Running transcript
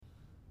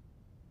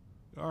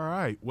All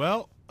right.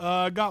 Well,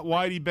 got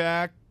Whitey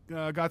back.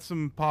 Got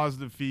some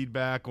positive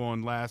feedback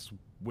on last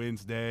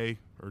Wednesday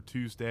or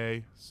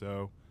Tuesday.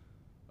 So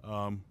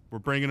we're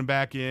bringing him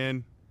back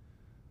in.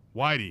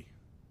 Whitey,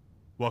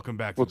 welcome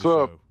back to What's the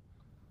up?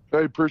 show.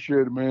 Hey,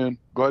 appreciate it, man.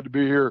 Glad to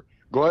be here.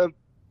 Glad.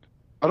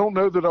 I don't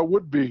know that I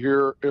would be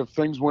here if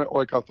things went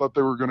like I thought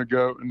they were going to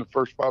go in the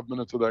first 5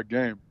 minutes of that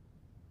game.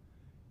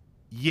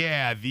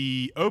 Yeah,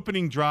 the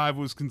opening drive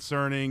was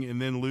concerning,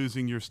 and then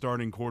losing your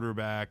starting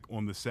quarterback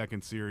on the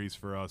second series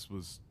for us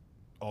was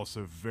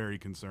also very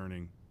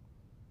concerning.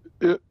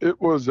 It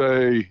was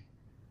ugly.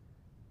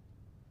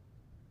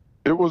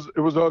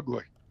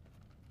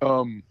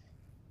 Um,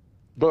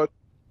 but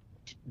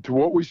to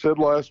what we said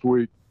last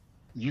week,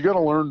 you got to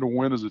learn to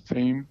win as a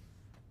team.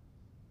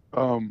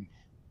 Um,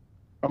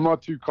 I'm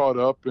not too caught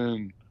up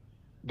in,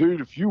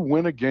 dude. If you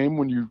win a game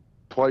when you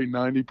play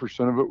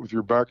 90% of it with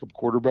your backup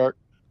quarterback,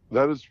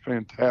 that is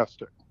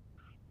fantastic.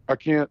 I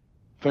can't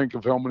think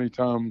of how many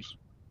times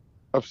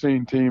I've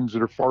seen teams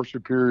that are far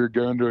superior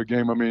go into a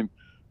game. I mean,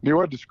 Neil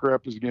had to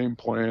scrap his game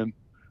plan.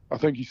 I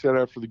think he said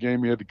after the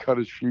game he had to cut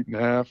his sheet in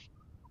half,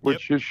 Yep.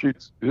 which his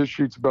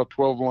sheet's about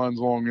 12 lines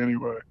long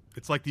anyway.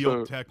 It's like the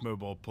old So Tecmo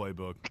Bowl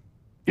playbook.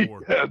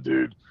 Four. yeah,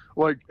 dude.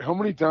 Like how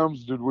many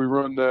times did we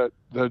run that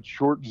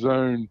short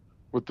zone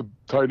with the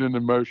tight end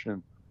in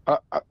motion?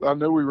 I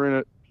know we ran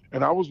it,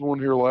 and I was one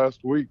here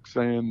last week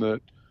saying that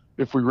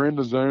if we ran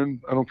the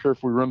zone, I don't care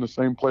if we run the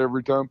same play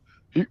every time.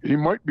 He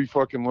might be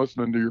fucking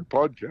listening to your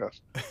podcast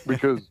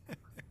because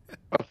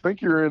I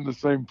think you're in the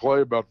same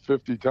play about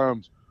 50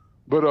 times.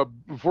 But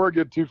before I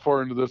get too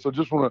far into this, I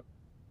just want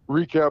to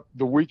recap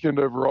the weekend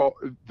overall.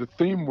 The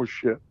theme was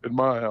shit at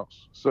my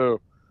house.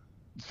 So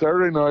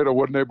Saturday night, I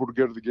wasn't able to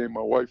go to the game.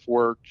 My wife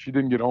worked. She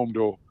didn't get home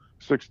till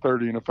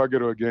 6:30. And if I go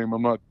to a game,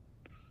 I'm not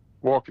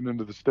walking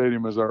into the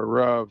stadium as I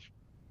arrive.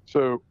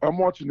 So I'm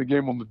watching the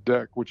game on the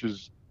deck, which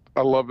is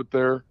I love it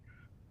there.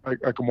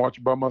 I can watch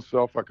it by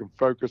myself. I can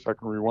focus. I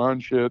can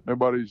rewind shit. I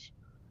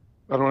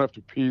don't have to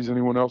appease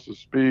anyone else's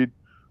speed.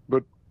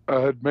 But I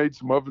had made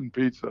some oven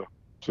pizza,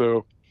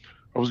 so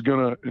I was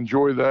gonna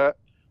enjoy that.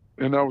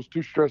 And I was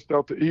too stressed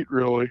out to eat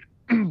really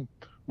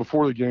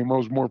before the game. I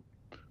was more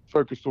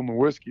focused on the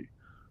whiskey.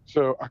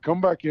 So I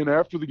come back in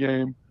after the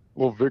game, a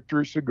little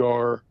victory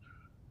cigar.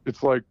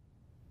 It's like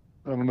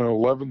I don't know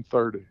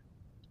 11:30,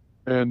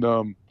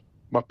 and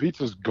my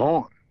pizza's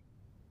gone.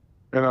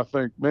 And I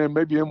think, man,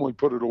 maybe Emily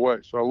put it away.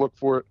 So I look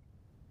for it,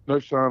 no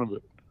sign of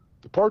it.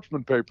 The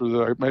parchment paper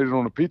that I made it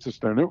on a pizza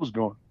stand, it was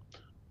gone.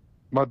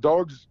 My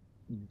dogs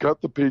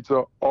got the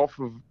pizza off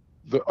of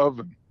the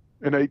oven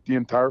and ate the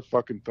entire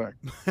fucking thing.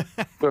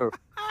 So,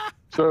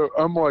 so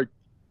I'm like,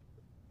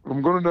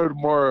 I'm going to know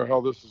tomorrow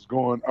how this is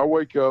going. I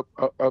wake up,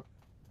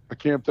 I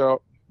camped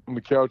out on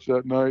the couch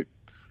that night,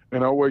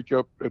 and I wake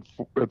up at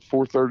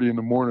 4:30 in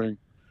the morning,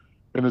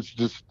 and it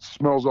just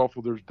smells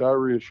awful. There's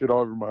diarrhea shit all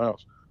over my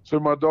house. So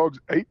my dogs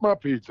ate my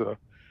pizza,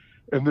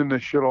 and then they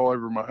shit all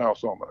over my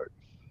house all night.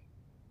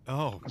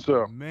 Oh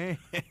So man.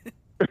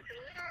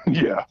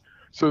 yeah,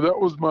 so that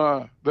was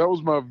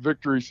my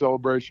victory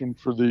celebration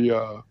for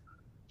the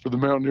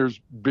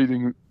Mountaineers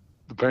beating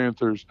the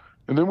Panthers.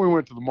 And then we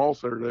went to the mall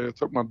Saturday. I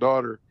took my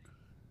daughter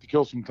to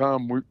kill some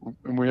time.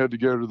 We had to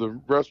go to the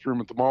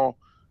restroom at the mall,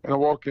 and I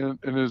walk in,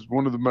 and it's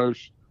one of the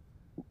most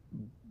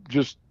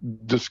just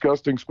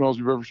disgusting smells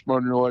you've ever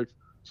smelled in your life.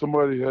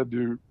 Somebody had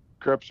to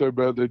crap so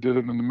bad they did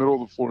it in the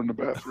middle of the floor in the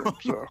bathroom.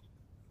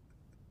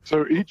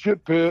 So eat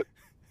shit pit,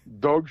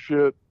 dog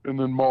shit, and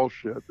then mall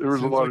shit. There was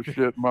a Sounds lot like of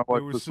shit in my there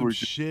life was this some week.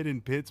 shit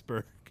in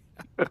Pittsburgh.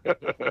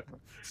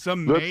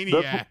 Some That's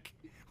maniac.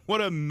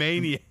 What a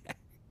maniac.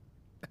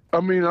 I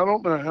mean, I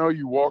don't know how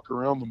you walk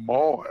around the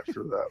mall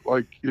after that.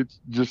 Like it's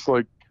just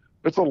like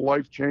it's a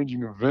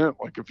life-changing event.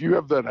 Like if you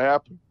have that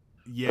happen,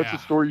 that's a Yeah.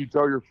 story you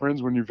tell your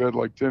friends when you've had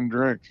like 10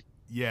 drinks.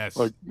 Yes.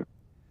 Like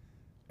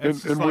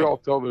It's just and we like all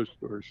tell those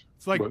stories.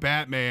 it's like But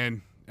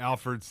Batman.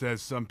 Alfred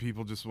says some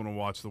people just want to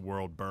watch the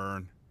world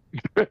burn.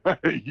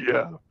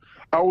 yeah.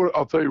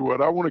 I'll tell you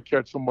what, I want to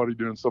catch somebody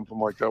doing something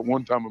like that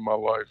one time in my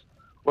life.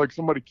 Like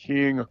somebody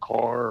keying a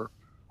car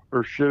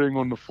or shitting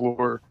on the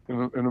floor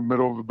in the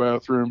middle of a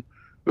bathroom.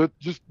 That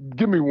just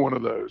give me one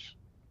of those.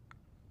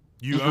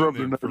 You Just own rub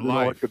their them nose for in it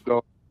like a life.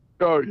 dog.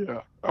 Oh yeah,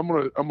 I'm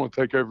gonna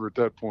take over at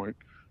that point.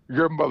 You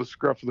grab them by the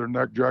scruff of their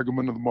neck, drag them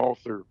into the mall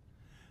with their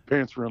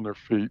pants around their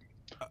feet.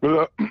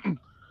 But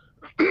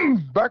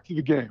back to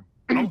the game.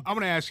 I'm going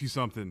to ask you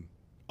something.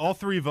 All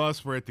three of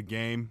us were at the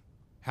game.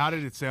 How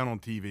did it sound on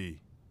TV?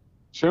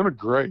 Sounded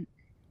great.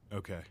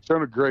 Okay.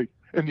 Sounded great.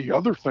 And the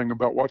other thing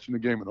about watching the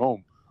game at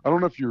home, I don't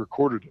know if you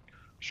recorded it.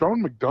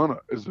 Sean McDonough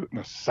is an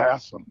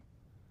assassin.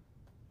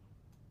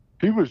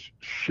 He was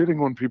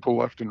shitting on people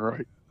left and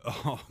right.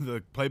 Oh,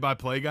 the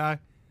play-by-play guy?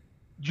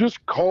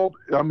 Just called.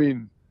 I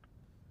mean,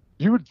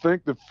 you would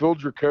think that Phil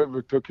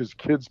Dracovic took his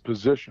kid's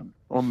position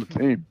on the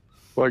team.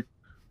 Like,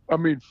 I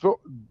mean, Phil,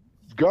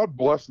 God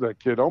bless that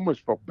kid. I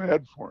almost felt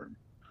bad for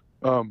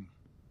him.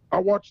 I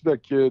watched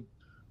that kid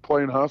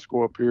play in high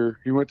school up here.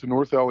 He went to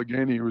North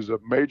Allegheny. He was a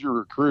major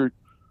recruit.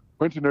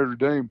 Went to Notre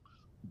Dame.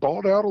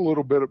 balled out a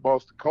little bit at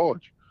Boston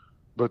College,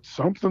 but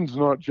something's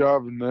not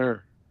jiving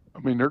there. I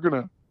mean,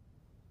 the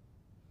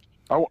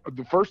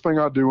first thing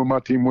I do when my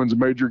team wins a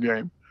major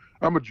game,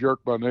 I'm a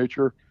jerk by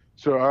nature,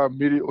 so I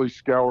immediately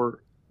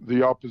scour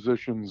the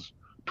opposition's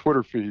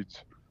Twitter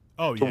feeds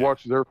Oh to yeah,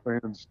 watch their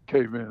fans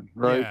cave in.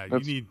 Right? yeah.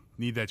 You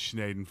need that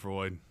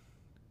Schadenfreude.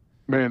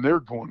 Man, they're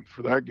going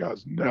for that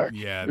guy's neck.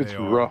 Yeah, It's they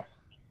are. rough.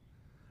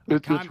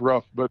 It's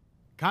rough, but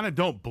Kind of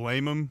don't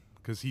blame him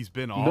because he's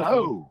been awful.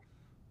 no,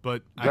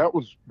 But that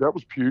was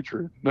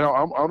putrid. Now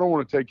I don't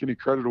want to take any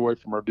credit away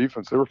from our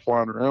defense. They were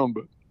flying around,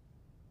 but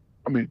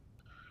I mean,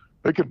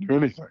 they couldn't do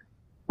anything.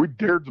 We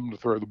dared them to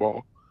throw the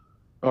ball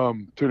to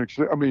an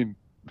extent. I mean,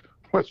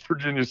 West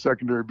Virginia's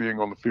secondary being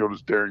on the field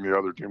is daring the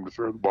other team to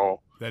throw the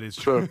ball. that is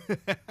So, true.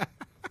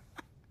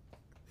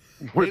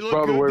 which, They look by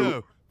the good way,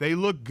 though. They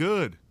look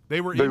good. They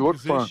were They in look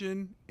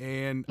position,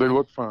 and they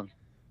look fun.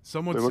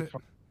 someone They said look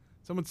fun.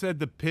 someone said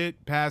the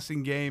Pitt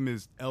passing game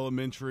is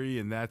elementary,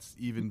 and that's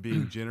even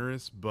being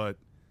generous. But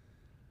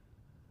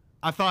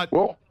I thought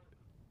Well,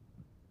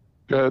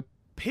 good.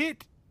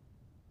 Pitt,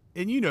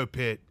 and you know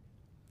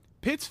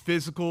Pitt's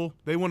physical.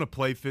 They want to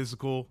play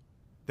physical.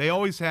 They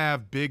always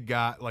have big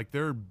guy, like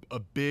they're a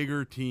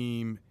bigger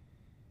team,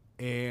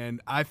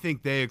 and I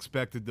think they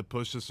expected to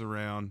push us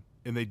around,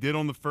 and they did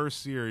on the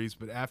first series.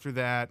 But after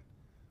that,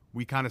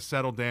 we kind of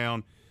settled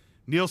down.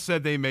 Neil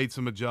said they made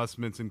some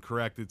adjustments and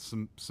corrected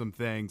some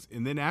things,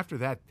 and then after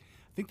that,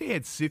 I think they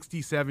had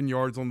 67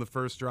 yards on the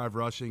first drive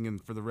rushing,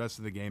 and for the rest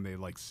of the game, they had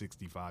like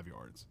 65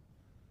 yards.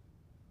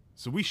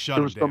 So we shut There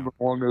them was down. something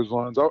along those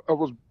lines. I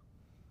was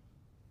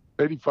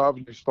 85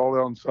 and they stalled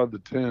out inside the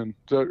 10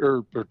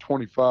 or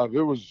 25.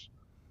 It was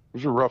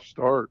a rough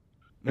start,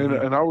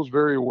 and I was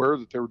very aware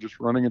that they were just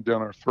running it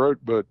down our throat,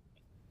 but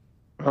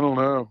I don't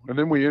know. And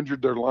then we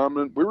injured their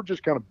linemen. We were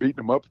just kind of beating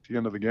them up at the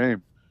end of the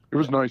game. It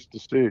was nice to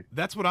see.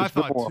 That's what I It's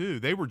been a thought while. too.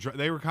 They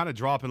were kind of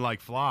dropping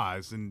like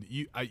flies, and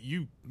you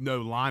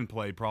know line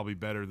play probably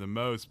better than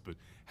most. But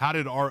how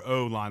did our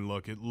O line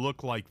look? It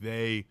looked like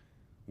they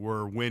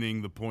were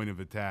winning the point of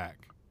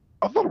attack.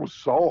 I thought it was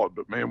solid,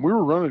 but man, we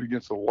were running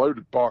against a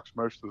loaded box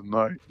most of the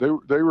night. They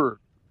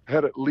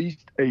had at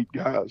least 8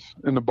 guys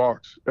in the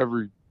box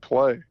every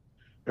play,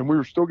 and we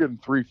were still getting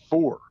 3,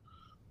 4.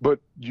 But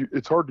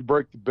it's hard to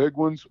break the big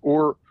ones,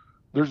 or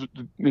there's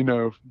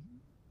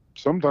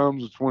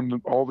sometimes it's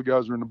when all the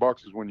guys are in the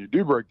boxes when you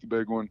do break the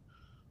big one.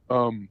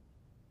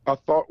 I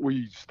thought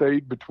we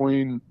stayed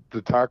between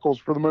the tackles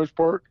for the most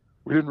part.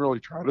 We didn't really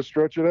try to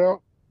stretch it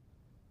out.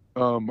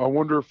 I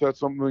wonder if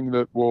that's something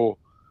that will,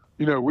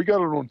 we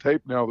got it on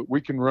tape now that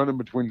we can run in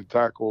between the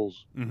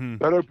tackles. Mm-hmm.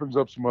 That opens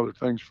up some other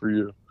things for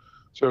you.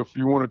 So if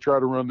you want to try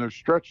to run those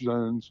stretch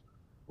zones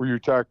where you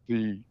attack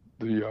the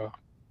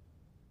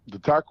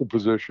tackle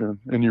position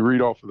and you read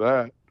off of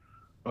that,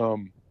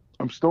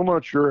 I'm still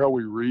not sure how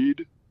we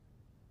read.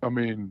 I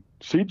mean,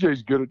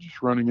 CJ's good at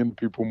just running into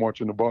people and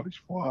watching the bodies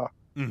fly.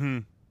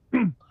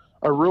 Mm-hmm.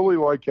 I really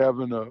like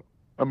having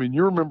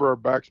you remember our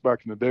backs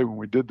back in the day when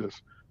we did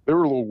this. They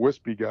were little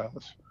wispy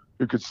guys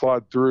who could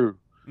slide through.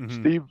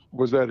 Mm-hmm. Steve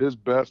was at his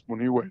best when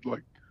he weighed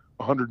like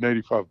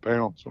 185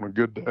 pounds on a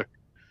good day.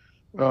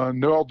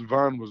 Noel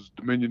Devine was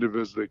diminutive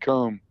as they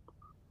come.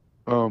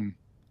 They're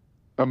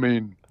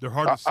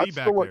hard to see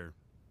back there.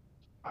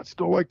 I'd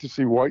still like to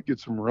see White get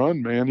some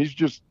run, man.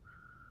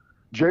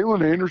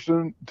 Jalen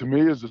Anderson to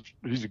me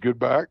he's a good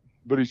back,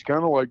 but he's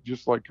kind of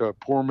just like a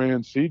poor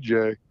man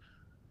CJ.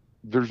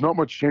 There's not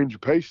much change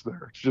of pace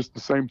there. It's just the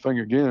same thing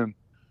again.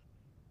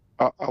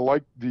 I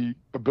like the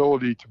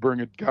ability to bring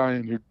a guy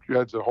in who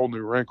adds a whole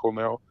new wrinkle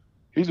now.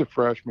 He's a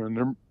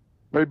freshman.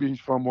 Maybe he's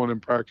fumbling in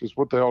practice.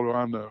 What the hell do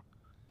I know?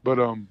 But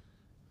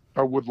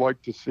I would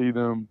like to see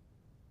them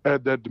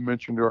add that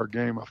dimension to our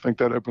game. I think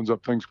that opens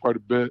up things quite a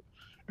bit.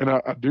 And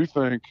I do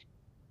think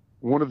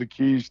one of the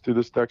keys to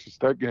this Texas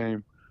Tech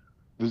game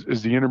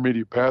is the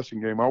intermediate passing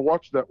game. I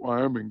watched that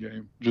Wyoming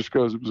game just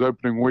because it was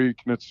opening week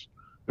and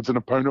it's an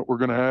opponent we're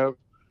going to have.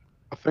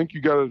 I think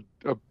you got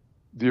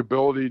the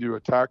ability to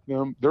attack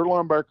them. Their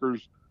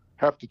linebackers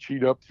have to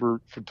cheat up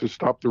to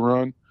stop the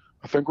run.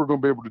 I think we're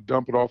going to be able to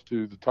dump it off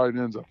to the tight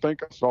ends. I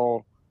think I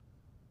saw,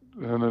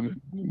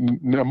 and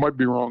I might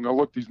be wrong. I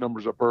looked these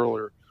numbers up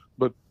earlier,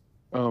 but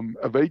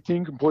of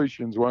 18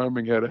 completions,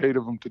 Wyoming had 8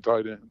 of them to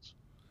tight ends.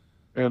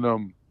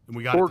 And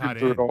we got it tied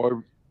in. all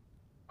over.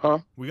 Huh?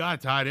 We got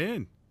it tied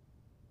in.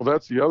 Well,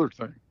 that's the other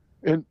thing.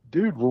 And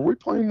dude, were we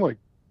playing like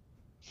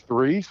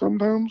 3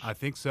 sometimes? I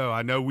think so.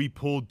 I know we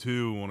pulled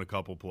 2 on a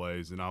couple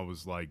plays, and I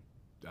was like,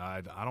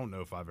 I don't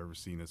know if I've ever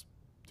seen us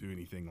do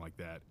anything like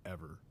that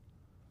ever.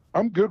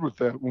 I'm good with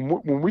that.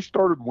 When we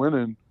started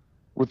winning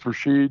with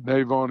Rashid,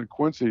 Navon, and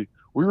Quincy,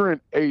 we were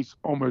in ace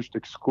almost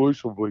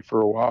exclusively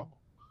for a while.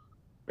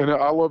 And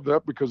I love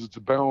that because it's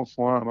a balanced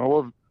line. I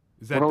love.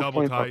 Is that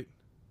double tight?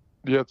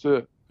 Yeah, that's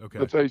it. Okay.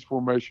 That's ace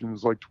formation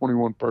is like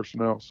 21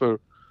 personnel. So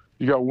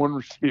you got one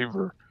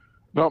receiver.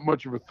 Not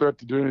much of a threat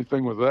to do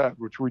anything with that,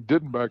 which we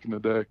didn't back in the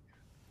day.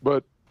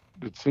 But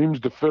it seems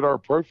to fit our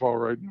profile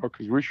right now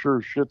because we sure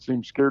as shit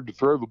seem scared to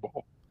throw the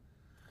ball.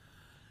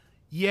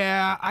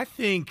 Yeah, I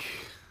think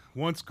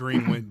once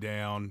Green went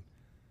down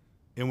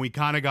and we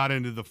kind of got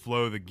into the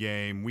flow of the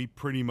game, we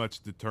pretty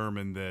much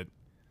determined that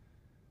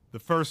the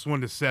first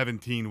one to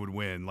 17 would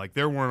win. Like,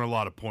 there weren't a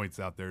lot of points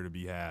out there to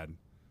be had.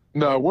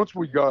 No, once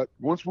we got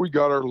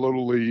our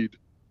little lead,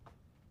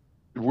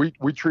 we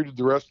treated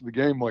the rest of the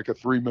game like a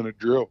 3-minute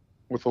drill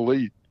with a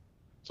lead.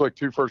 It's like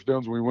 2 first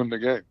downs and we win the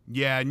game.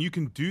 Yeah, and you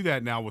can do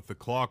that now with the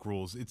clock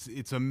rules.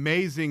 It's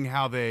amazing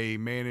how they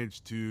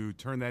managed to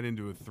turn that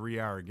into a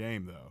 3-hour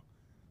game, though.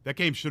 That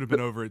game should have been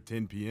over at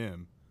 10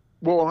 p.m.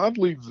 Well, I'd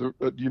leave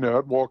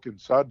I'd walk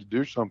inside to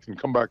do something,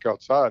 come back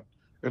outside,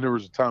 and there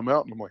was a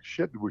timeout, and I'm like,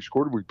 shit, did we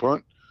score? Did we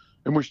punt?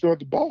 And we still had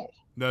the ball.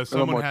 No,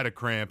 someone had a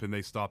cramp, and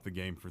they stopped the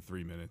game for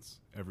 3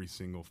 minutes every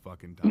single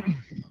fucking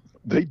time.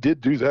 They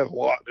did do that a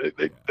lot.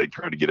 They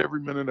tried to get every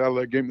minute out of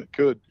that game they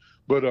could.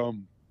 But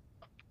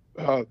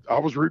I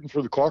was rooting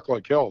for the clock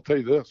like hell. I'll tell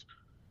you this.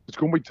 It's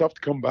going to be tough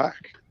to come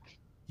back.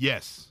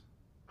 Yes.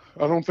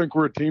 I don't think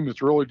we're a team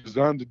that's really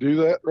designed to do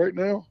that right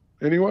now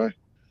anyway.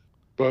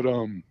 But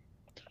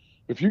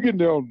if you get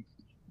down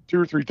 2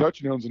 or 3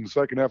 touchdowns in the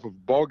second half of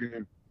a ball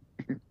game,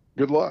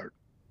 good luck.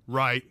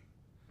 Right.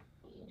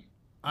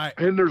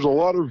 And there's a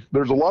lot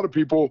of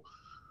people.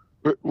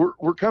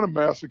 We're kind of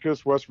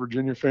masochist West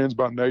Virginia fans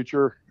by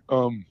nature.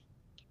 A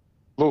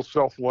little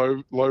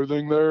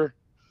self-loathing there.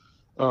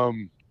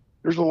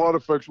 There's a lot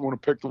of folks who want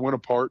to pick the win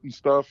apart and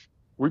stuff.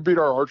 We beat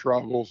our arch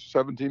rivals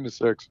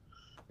 17-6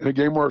 in a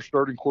game where our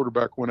starting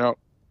quarterback went out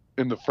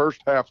in the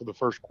first half of the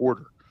first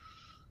quarter.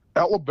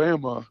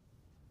 Alabama,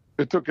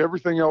 it took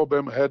everything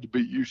Alabama had to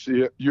beat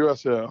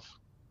USF.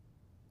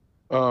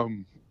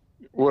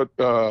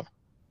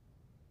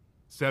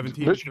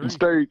 17. Michigan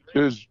State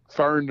is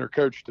firing their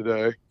coach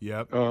today.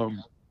 Yep.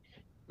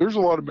 There's a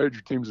lot of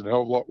major teams in a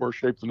hell of a lot worse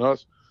shape than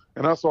us.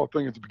 And I saw a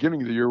thing at the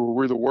beginning of the year where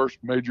we're the worst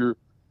major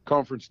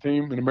conference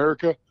team in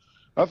America.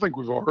 I think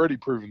we've already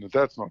proven that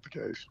that's not the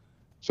case.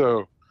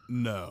 So,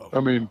 no.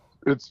 I mean,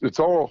 it's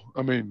all.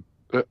 I mean,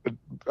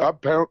 I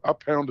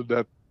pounded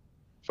that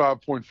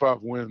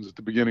 5.5 wins at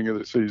the beginning of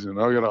the season.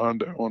 I got a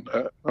hundo on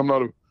that. I'm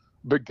not a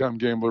big time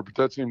gambler, but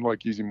that seemed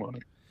like easy money.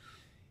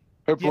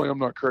 Hopefully, I'm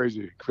not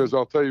crazy, because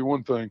I'll tell you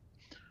one thing.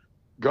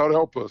 God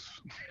help us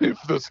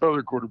if this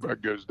other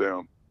quarterback goes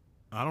down.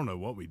 I don't know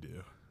what we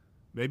do.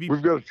 Maybe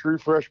we've got a true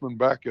freshman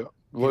backup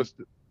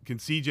listed. Can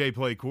CJ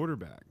play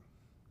quarterback?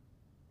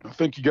 I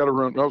think you got to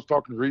run. I was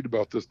talking to Reed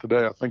about this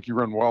today. I think you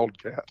run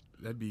Wildcat.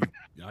 That'd be.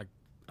 I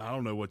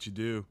don't know what you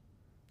do.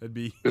 That'd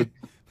be.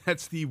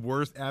 That's the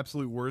worst,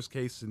 absolute worst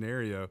case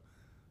scenario.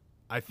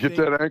 I think,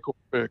 get that ankle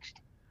fixed.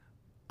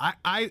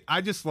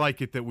 I just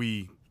like it that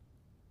we.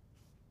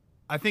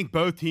 I think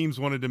both teams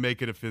wanted to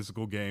make it a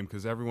physical game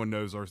because everyone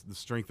knows the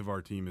strength of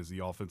our team is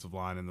the offensive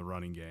line and the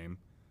running game.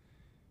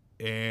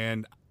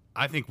 And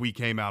I think we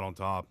came out on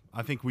top.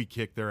 I think we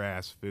kicked their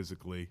ass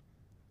physically.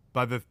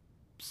 By the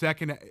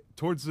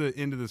towards the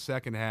end of the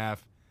second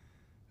half,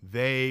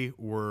 they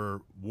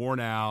were worn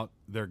out.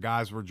 Their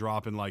guys were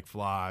dropping like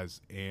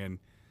flies. And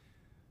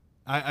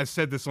I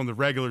said this on the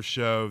regular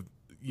show,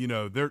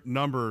 their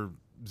number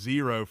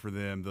 0 for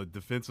them, the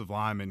defensive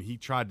lineman, he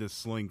tried to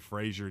sling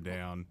Frazier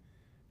down.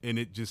 And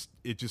it just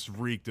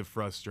reeked of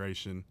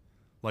frustration.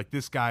 Like,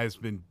 this guy has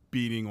been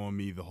beating on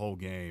me the whole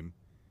game.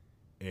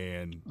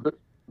 And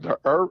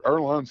our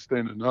line's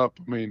standing up.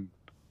 I mean,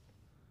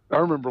 I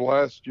remember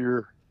last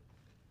year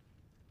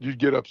you'd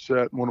get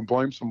upset and want to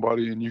blame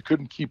somebody, and you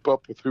couldn't keep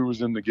up with who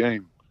was in the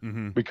game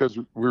because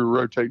we were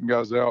rotating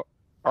guys out.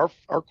 Our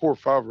core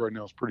 5 right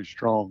now is pretty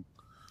strong.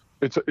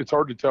 It's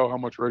hard to tell how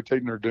much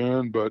rotating they're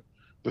doing, but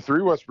the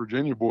 3 West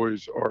Virginia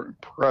boys are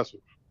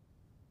impressive.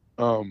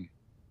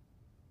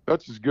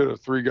 That's as good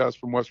as 3 guys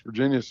from West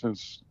Virginia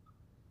since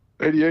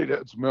 '88.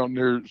 Had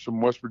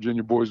some West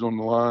Virginia boys on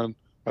the line.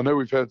 I know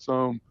we've had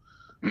some.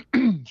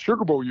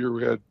 Sugar Bowl year,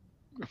 we had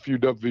a few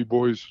WV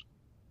boys,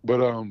 but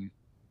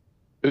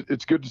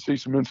it's good to see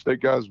some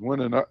in-state guys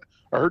winning. I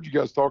heard you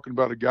guys talking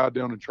about a guy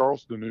down in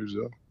Charleston who's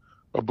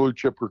a blue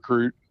chip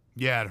recruit.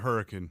 Yeah, at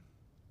Hurricane.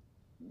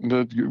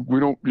 We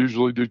don't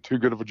usually do too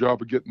good of a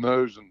job of getting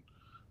those, and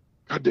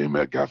goddamn,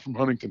 that guy from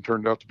Huntington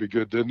turned out to be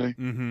good, didn't he?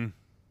 Mm-hmm.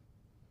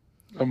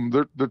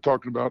 They're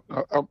talking about.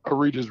 I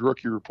read his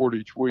rookie report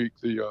each week.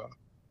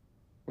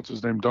 What's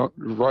his name?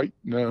 Wright?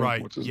 No.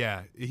 Right. What's his,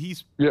 yeah.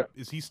 Yeah.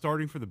 Is he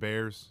starting for the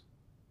Bears?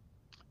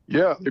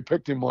 Yeah, they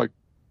picked him like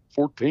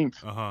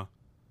 14th. Uh-huh.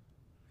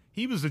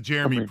 He was a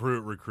Jeremy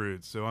Pruitt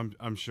recruit, so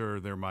I'm sure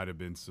there might have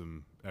been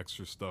some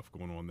extra stuff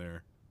going on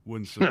there.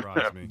 Wouldn't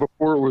surprise me.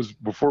 Before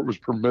it was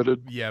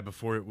permitted. Yeah,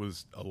 before it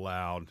was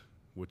allowed,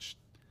 which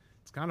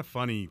it's kind of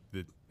funny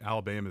that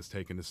Alabama's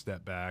taken a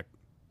step back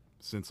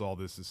since all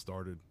this has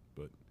started.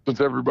 But since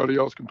everybody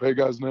else can pay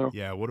guys now.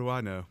 Yeah, what do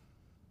I know?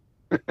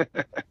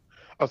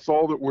 I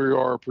saw that we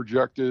are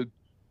projected,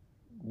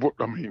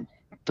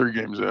 3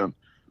 games in,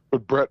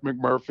 but Brett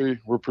McMurphy,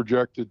 we're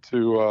projected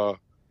to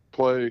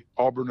play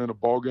Auburn in a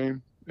ball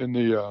game in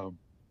the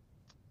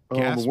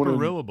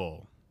Gasparilla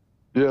Bowl.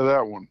 Yeah,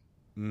 that one.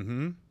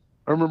 Mm-hmm.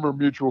 I remember a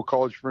mutual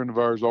college friend of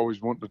ours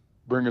always wanting to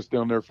bring us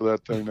down there for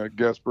that thing, that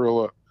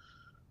Gasparilla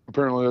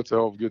Apparently, that's a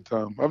hell of a good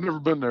time. I've never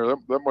been there.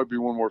 That might be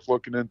one worth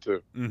looking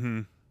into.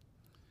 Mm-hmm.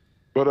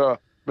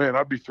 But man,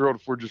 I'd be thrilled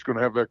if we're just going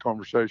to have that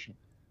conversation.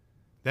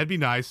 That'd be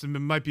nice. And it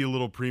might be a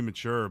little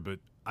premature, but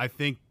I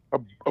think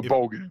A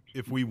bowl game.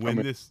 If we win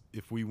this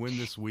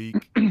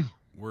week,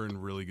 we're in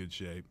really good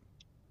shape.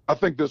 I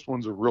think this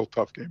one's a real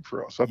tough game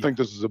for us. I think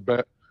this is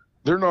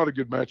they're not a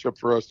good matchup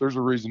for us. There's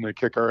a reason they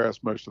kick our ass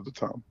most of the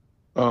time.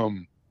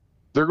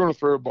 They're going to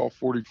throw the ball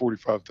 40,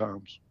 45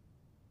 times.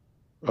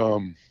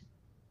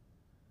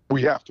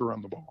 We have to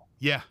run the ball.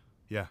 Yeah,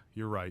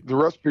 you're right. The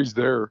recipe's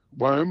there.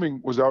 Wyoming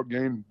was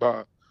outgained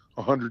by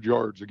 100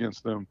 yards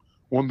against them,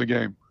 won the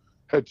game,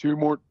 had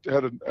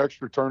an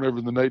extra turnover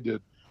than they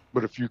did.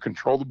 But if you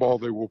control the ball,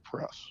 they will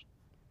press.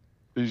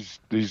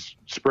 These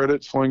spread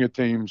it, sling it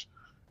teams,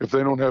 if they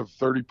don't have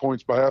 30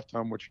 points by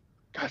halftime, which,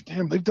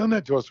 goddamn, they've done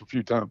that to us a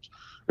few times.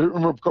 I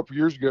remember a couple of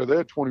years ago, they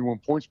had 21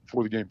 points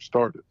before the game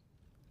started.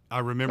 I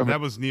remember that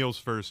was Neil's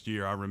first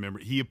year. I remember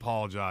he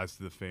apologized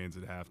to the fans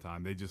at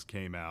halftime. They just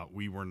came out.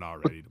 We were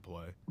not ready to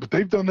play. But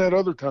they've done that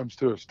other times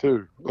to us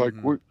too. Like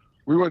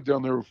we went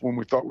down there when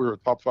we thought we were a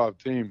top 5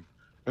 team,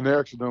 and they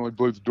accidentally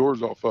blew the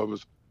doors off of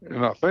us.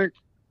 And I think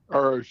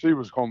our OC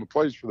was calling the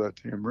plays for that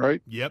team,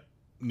 right? Yep,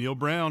 Neil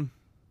Brown.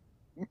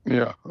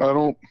 Yeah,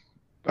 I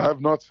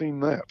have not seen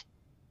that.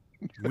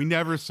 We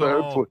never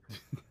saw.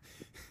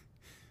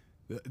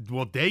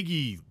 Well,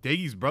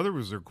 Daigie's brother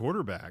was their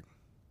quarterback.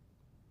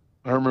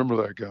 I remember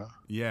that guy.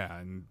 Yeah,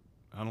 and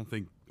I don't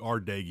think our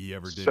Daigie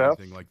ever did Seth?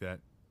 anything like that.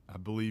 I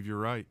believe you're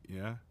right.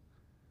 Yeah.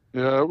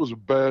 Yeah, it was a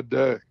bad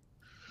day.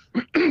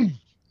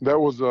 That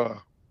was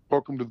a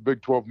welcome to the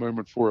Big 12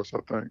 moment for us, I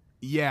think.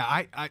 Yeah,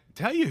 I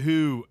tell you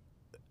who,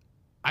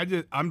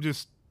 I'm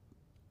just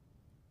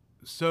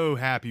so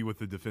happy with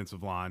the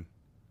defensive line.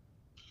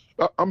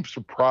 I'm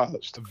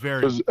surprised.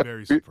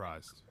 Very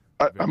surprised.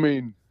 I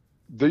mean,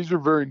 these are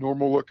very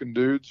normal looking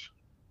dudes,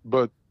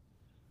 but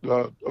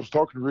I was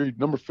talking to Reed,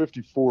 number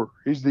 54.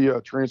 He's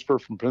the transfer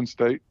from Penn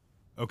State.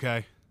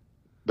 Okay.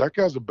 That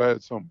guy's a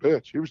bad son of a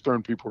bitch. He was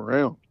turning people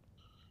around.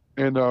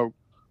 And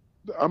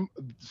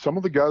some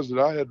of the guys that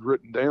I had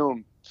written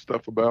down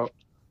stuff about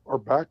are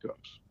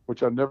backups,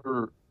 which I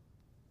never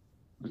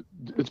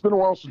 – it's been a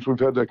while since we've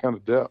had that kind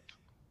of depth.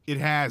 It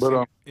has.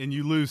 But, and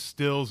you lose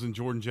Stills and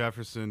Jordan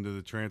Jefferson to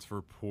the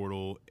transfer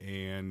portal,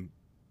 and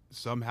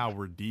somehow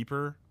we're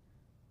deeper.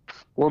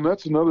 Well, and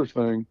that's another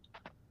thing.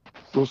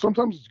 Well,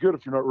 sometimes it's good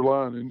if you're not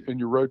relying and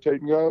you're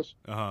rotating guys.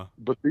 Uh-huh.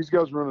 But these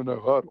guys run a no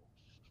huddle.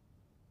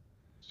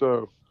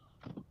 So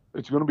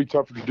it's going to be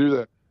tougher to do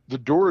that. The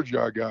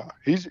Dorajai guy,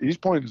 he's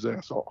playing his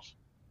ass off.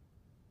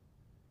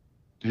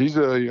 He's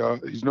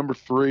number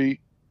 3.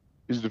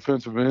 He's a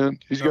defensive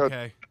end.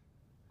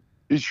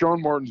 He's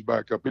Sean Martin's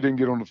backup. He didn't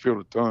get on the field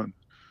a ton.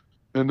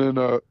 And then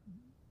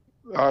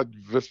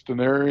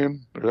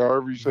Vistinarian, or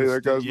however you say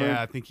that guy's name.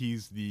 Yeah, I think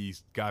he's the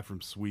guy from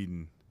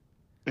Sweden.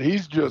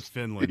 He's just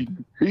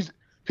Finland.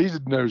 He's a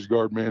nose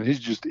guard, man. He's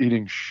just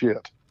eating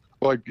shit.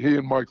 Like he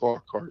and Mike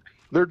Lockhart.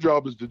 Their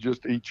job is to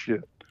just eat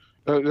shit.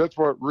 That's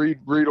what Reed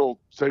will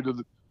say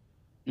to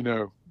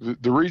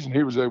the reason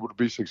he was able to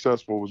be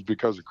successful was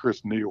because of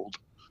Chris Neald.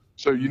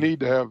 So you need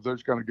to have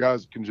those kind of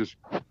guys that can just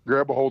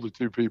grab a hold of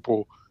 2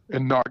 people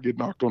and not get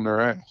knocked on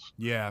their ass.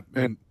 Yeah.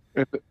 And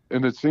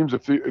it seems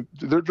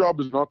their job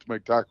is not to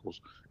make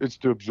tackles. It's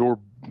to absorb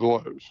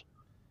blows.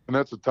 And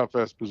that's a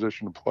tough-ass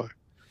position to play.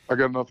 I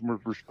got nothing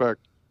but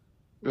respect.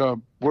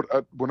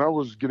 When I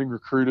was getting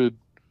recruited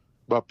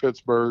by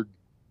Pittsburgh,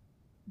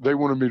 they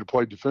wanted me to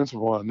play defensive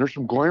line. There's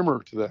some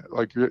glamour to that.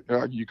 Like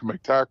you can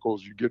make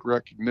tackles, you get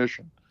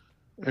recognition.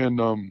 And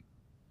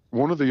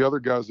one of the other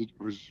guys that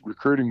was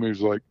recruiting me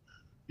was like,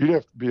 "You'd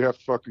have to be half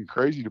fucking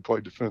crazy to play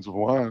defensive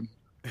line."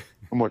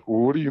 I'm like, "Well,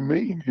 what do you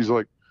mean?" He's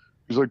like,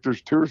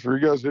 "There's 2 or 3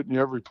 guys hitting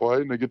you every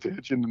play, and they get to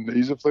hit you in the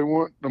knees if they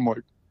want." And I'm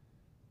like,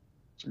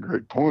 "It's a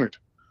great point."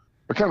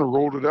 I kind of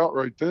rolled it out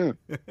right then.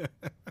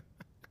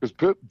 Because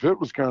Pitt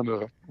was kind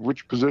of,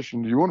 which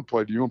position do you want to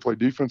play? Do you want to play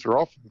defense or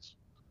offense?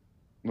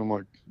 And I'm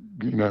like,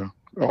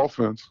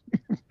 offense,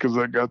 because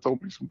that guy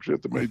told me some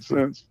shit that made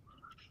sense.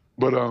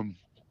 But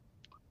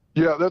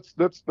yeah,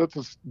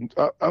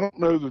 I don't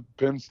know that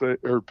Penn State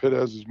or Pitt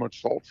has as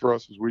much salt for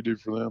us as we do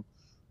for them,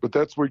 but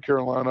that's Sweet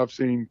Carolina. I've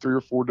seen 3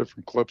 or 4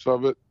 different clips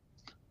of it,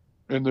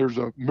 and there's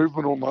a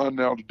movement online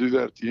now to do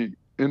that at the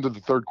end of the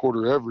third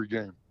quarter every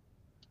game.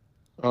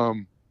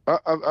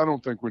 I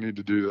don't think we need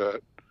to do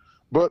that,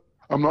 but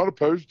I'm not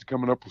opposed to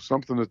coming up with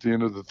something at the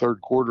end of the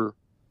third quarter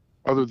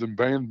other than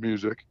band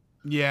music.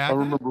 Yeah. I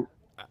remember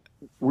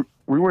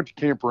we went to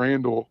Camp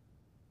Randall,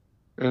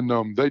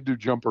 and they do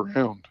jump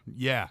around.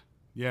 Yeah,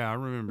 I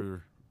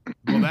remember.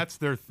 Well, that's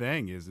their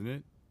thing, isn't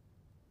it?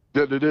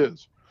 That it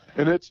is,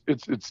 and it's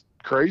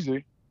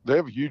crazy. They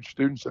have a huge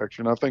student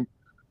section. I think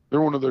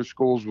they're one of those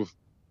schools with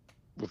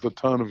a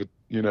ton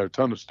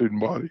of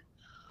student body.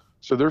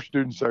 So their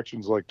student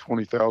section's like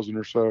 20,000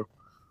 or so.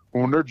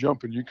 When they're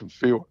jumping, you can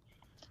feel it.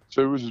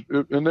 So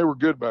and they were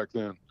good back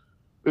then.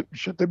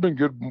 They've been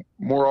good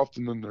more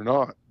often than they're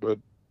not. But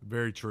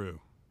very true.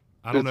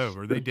 I don't know.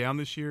 Are they down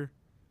this year?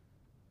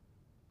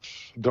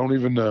 Don't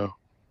even know.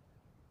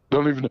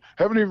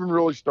 Haven't even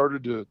really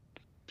started to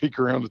peek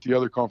around at the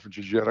other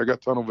conferences yet. I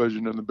got tunnel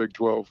vision in the Big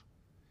 12.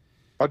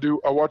 I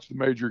watch the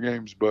major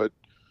games, but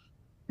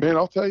man,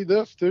 I'll tell you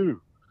this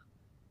too.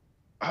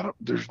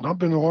 There's not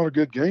been a lot of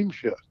good games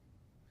yet.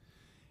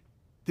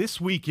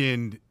 This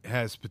weekend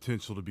has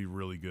potential to be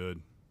really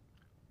good.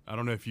 I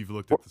don't know if you've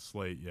looked at the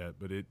slate yet,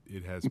 but it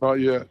has Not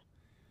potential. yet.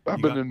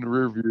 I've been in the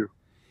rear view.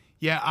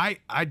 Yeah,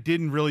 I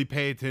didn't really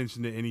pay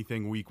attention to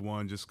anything week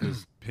one just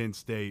because Penn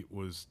State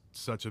was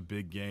such a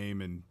big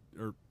game,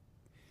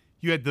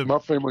 you had My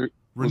family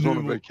was on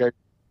a vacation.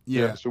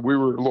 Yeah, so we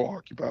were a little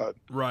occupied.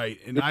 Right,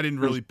 and I didn't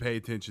really pay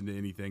attention to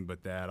anything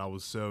but that. I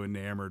was so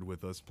enamored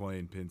with us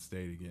playing Penn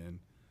State again.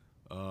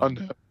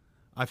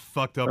 I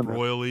fucked up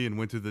royally and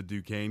went to the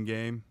Duquesne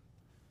game,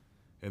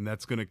 and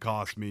that's going to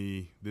cost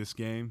me this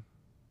game,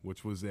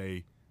 which was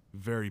a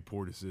very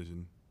poor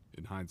decision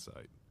in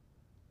hindsight.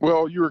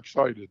 Well, you're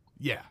excited.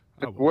 Yeah.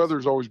 The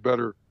weather's always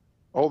better.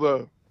 All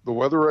the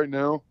weather right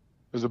now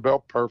is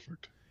about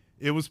perfect.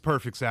 It was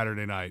perfect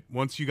Saturday night.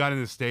 Once you got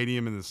in the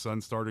stadium and the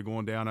sun started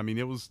going down, I mean,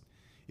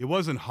 it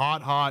wasn't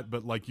hot,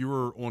 but like you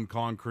were on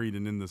concrete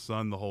and in the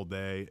sun the whole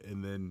day,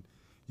 and then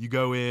you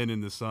go in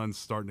and the sun's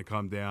starting to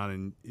come down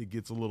and it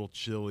gets a little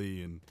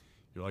chilly and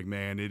you're like,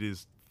 man, it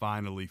is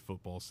finally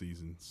football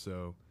season.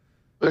 So,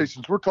 hey,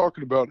 since we're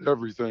talking about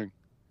everything,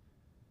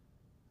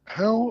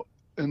 who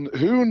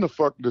in the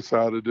fuck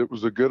decided it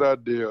was a good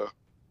idea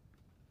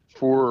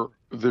for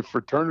the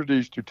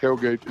fraternities to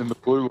tailgate in the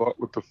blue lot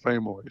with the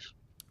families?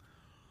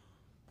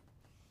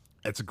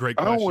 That's a great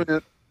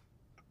question.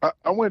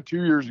 I went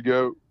 2 years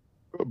ago,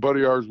 a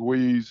buddy of ours,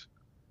 Wheeze,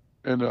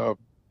 and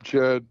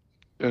Chad,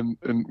 and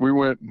we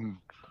went, and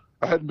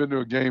I hadn't been to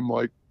a game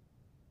like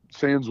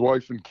Sam's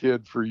wife and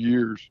kid for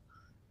years.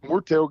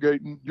 We're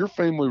tailgating. Your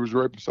family was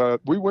right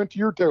beside. We went to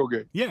your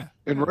tailgate. Yeah.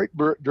 And right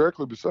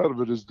directly beside of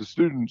it is the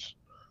students.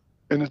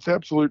 And it's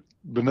absolute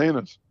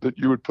bananas that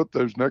you would put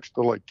those next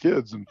to like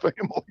kids and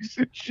families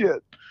and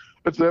shit.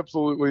 It's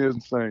absolutely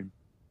insane.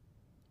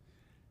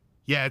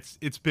 Yeah,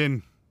 it's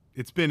been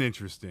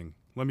interesting.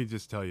 Let me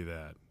just tell you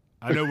that.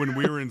 I know when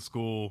we were in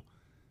school,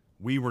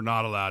 we were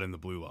not allowed in the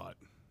blue lot.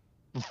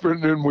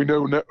 And then we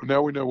know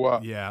now we know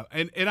why. Yeah,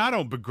 and I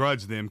don't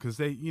begrudge them because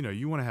they,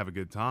 you want to have a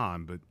good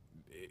time, but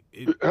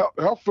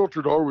how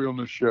filtered are we on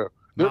this show?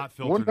 Not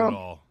filtered at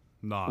all.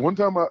 Not. One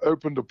time I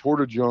opened a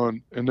Porta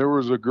John and there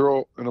was a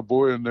girl and a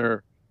boy in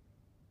there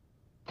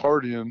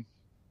partying.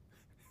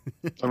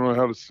 I don't know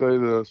how to say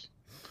this.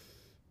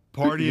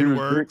 Partying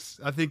works.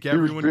 I think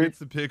everyone gets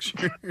the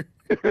picture.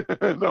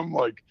 And I'm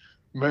like,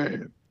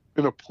 man,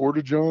 in a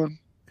Porta John,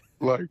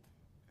 like,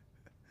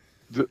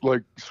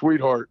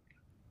 sweetheart,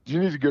 you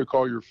need to go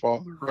call your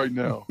father right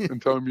now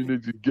and tell him you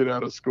need to get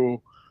out of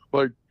school.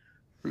 Like,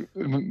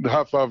 and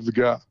high five the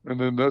guy, and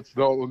then that's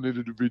all that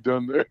needed to be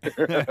done there.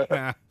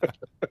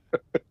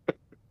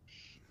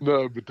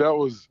 No, but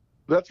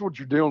that's what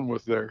you're dealing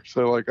with there.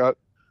 So like, I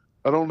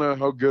don't know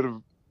how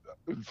good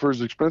for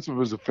as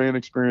expensive as a fan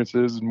experience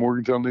is in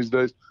Morgantown these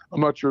days. I'm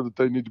not sure that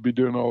they need to be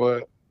doing all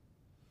that.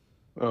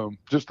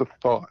 Just a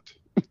thought.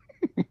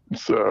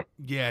 So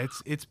yeah,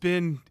 it's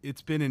been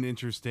an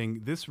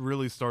interesting. This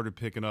really started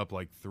picking up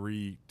like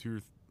 3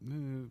 or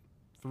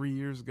 4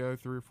 years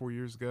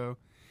ago,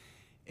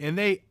 and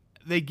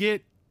they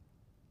get.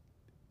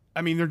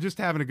 I mean, they're just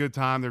having a good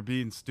time. They're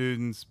being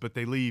students, but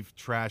they leave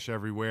trash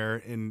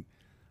everywhere, and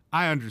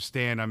I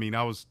understand. I mean,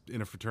 I was in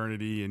a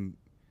fraternity, and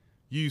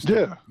you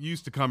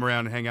used to come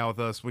around and hang out with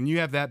us. When you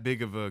have that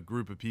big of a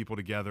group of people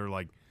together,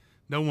 like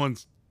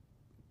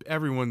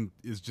everyone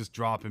is just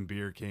dropping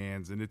beer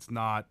cans, and it's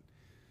not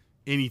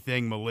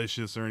anything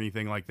malicious or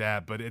anything like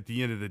that, but at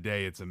the end of the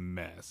day, it's a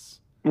mess.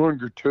 Well,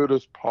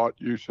 gratuitous pot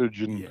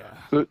usage, and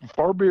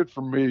far be it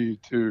from me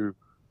to.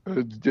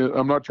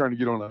 I'm not trying to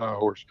get on a high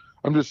horse.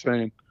 I'm just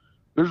saying,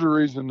 there's a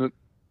reason that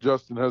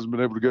Justin hasn't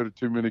been able to go to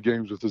too many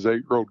games with his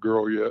 8-year-old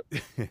girl yet.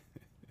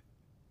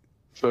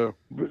 So,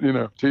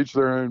 to each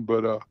their own.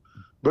 But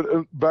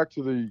back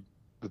to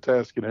the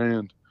task at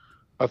hand.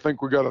 I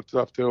think we got a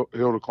tough hill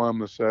to climb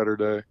this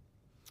Saturday.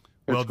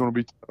 It's going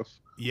to be tough.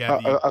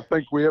 Yeah, I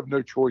think we have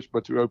no choice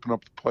but to open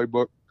up the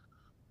playbook.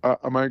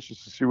 I'm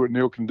anxious to see what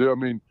Neil can do. I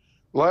mean,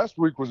 last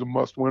week was a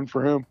must-win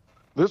for him.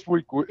 This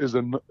week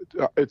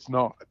it's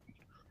not.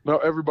 Now,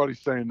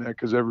 everybody's saying that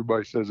because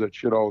everybody says that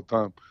shit all the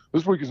time.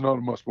 This week is not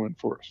a must-win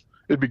for us.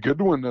 It'd be good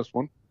to win this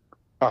one.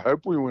 I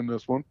hope we win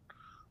this one.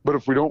 But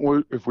if we don't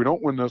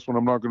win this one,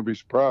 I'm not going to be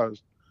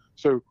surprised.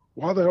 So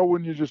why the hell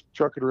wouldn't you just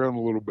chuck it around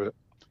a little bit?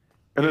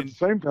 And at the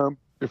same time,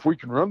 if we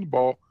can run the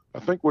ball, I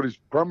think what his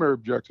primary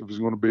objective is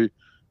going to be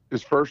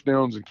is first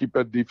downs and keep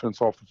that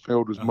defense off the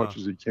field as much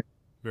as he can.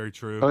 Very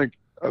true.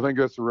 I think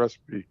that's the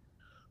recipe.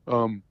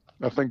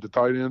 I think the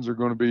tight ends are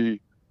going to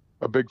be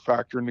a big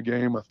factor in the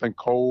game. I think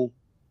Cole,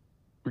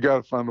 we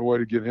got to find a way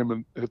to get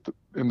him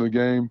in the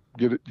game,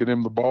 get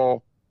him the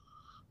ball.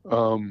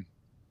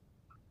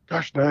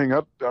 Gosh dang,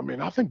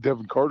 I think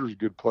Devin Carter's a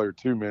good player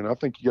too, man. I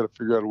think you got to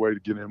figure out a way to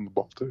get him the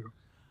ball too.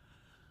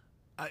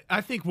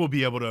 I think we'll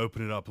be able to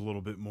open it up a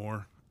little bit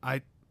more.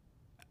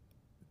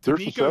 They're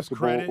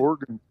susceptible.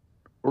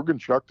 Oregon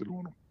chucked it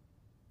on them.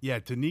 Yeah,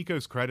 to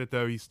Nico's credit,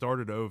 though, he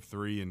started 0 of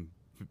 3 and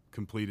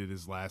completed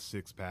his last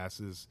 6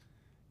 passes,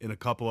 and a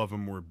couple of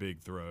them were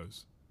big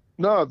throws.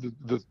 No,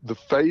 the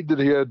fade that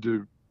he had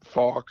to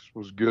Fox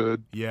was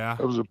good. Yeah.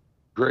 That was a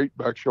great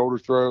back shoulder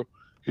throw.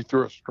 He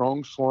threw a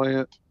strong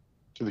slant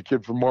to the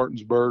kid from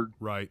Martinsburg.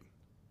 Right.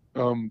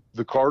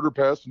 The Carter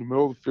pass in the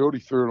middle of the field, he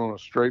threw it on a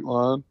straight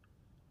line.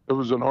 It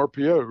was an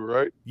RPO,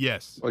 right?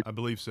 Yes, I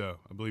believe so.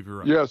 I believe you're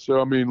right. Yeah,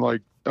 so I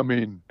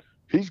mean,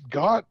 he's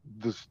got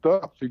the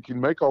stuff. He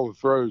can make all the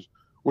throws.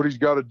 What he's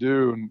got to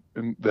do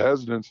and the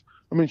hesitance.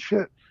 I mean,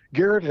 shit,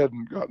 Garrett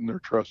hadn't gotten their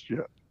trust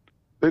yet.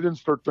 They didn't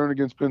start throwing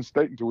against Penn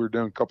State until we were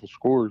down a couple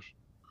scores.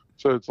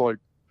 So it's like,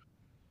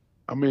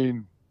 I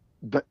mean,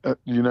 it's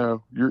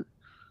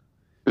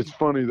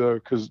funny though,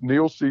 because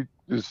Neil's seat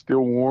is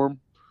still warm,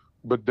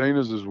 but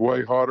Dana's is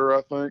way hotter,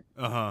 I think.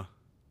 Uh-huh.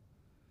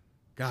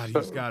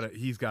 God,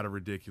 he's got a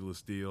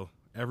ridiculous deal.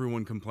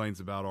 Everyone complains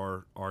about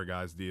our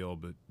guy's deal,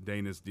 but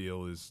Dana's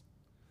deal is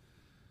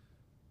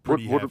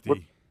pretty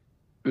hefty.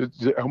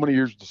 How many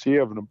years does he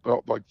have in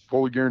about, like,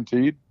 fully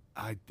guaranteed?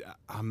 I'd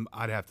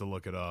have to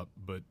look it up,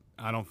 but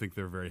I don't think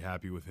they're very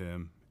happy with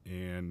him.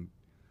 And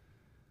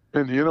the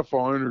NFL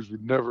owners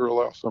would never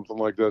allow something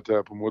like that to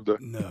happen, would they?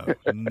 No,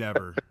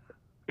 never.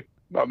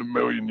 Not in a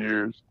million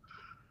years.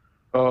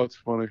 Oh, it's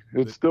funny.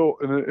 It's still,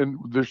 and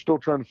they're still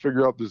trying to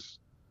figure out this.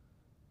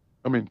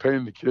 I mean,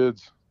 paying the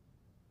kids.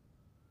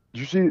 Did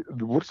you see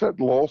what's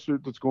that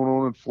lawsuit that's going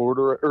on in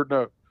Florida? Or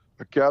no,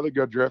 a guy that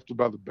got drafted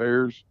by the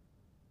Bears,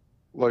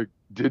 like,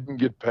 didn't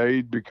get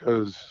paid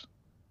because.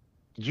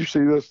 Did you see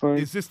this thing?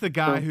 Is this the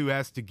guy who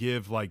has to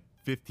give like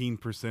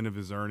 15% of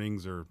his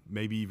earnings, or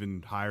maybe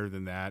even higher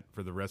than that,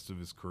 for the rest of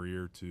his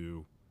career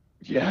to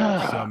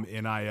some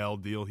NIL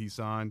deal he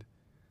signed?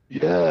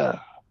 Yeah.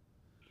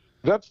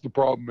 That's the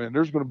problem, man.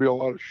 There's going to be a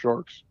lot of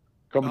sharks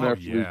coming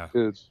after these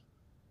kids.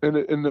 And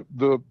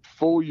the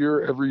full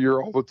year, every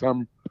year, all the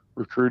time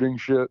recruiting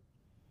shit,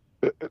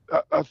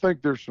 I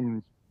think there's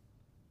some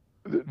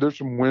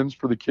wins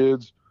for the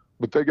kids,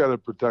 but they got to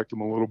protect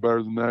them a little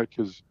better than that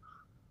because,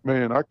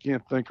 man, I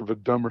can't think of a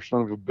dumber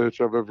son of a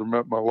bitch I've ever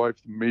met in my life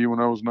than me when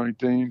I was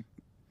 19.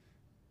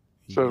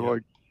 So,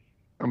 like,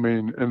 I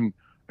mean, and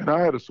I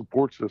had a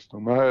support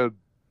system. I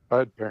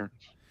had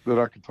parents that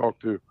I could talk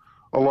to.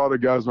 A lot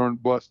of guys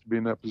aren't blessed to be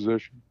in that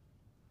position.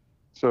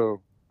 So,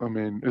 I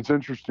mean, it's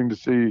interesting to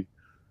see.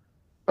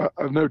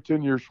 I know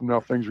 10 years from now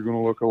things are going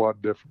to look a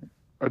lot different.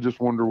 I just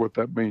wonder what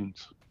that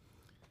means.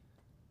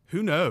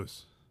 Who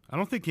knows? I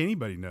don't think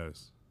anybody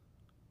knows.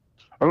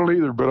 I don't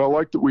either, but I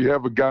like that we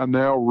have a guy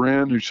now,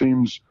 Ren, who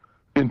seems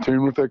in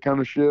tune with that kind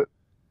of shit.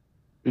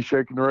 He's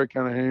shaking the right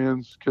kind of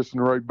hands, kissing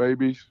the right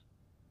babies.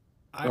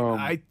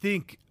 I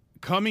think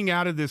coming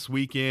out of this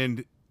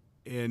weekend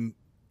and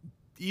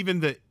even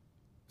the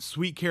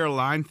Sweet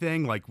Caroline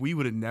thing, like, we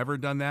would have never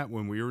done that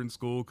when we were in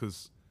school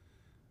because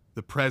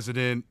the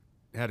president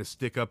had to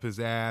stick up his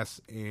ass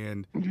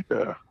and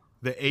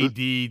the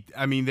AD,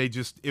 I mean,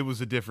 it was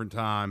a different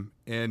time.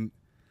 And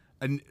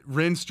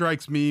Ren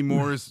strikes me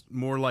more as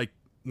more like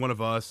one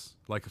of us,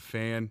 like a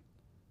fan.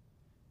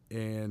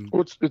 And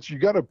well, it's you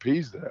got to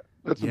appease that.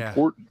 That's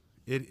important.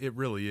 It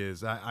really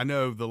is. I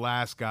know the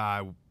last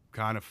guy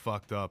kind of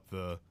fucked up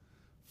the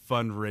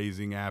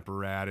fundraising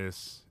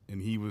apparatus,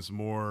 and he was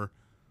more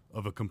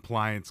of a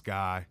compliance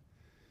guy.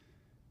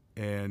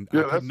 And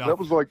that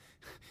was like,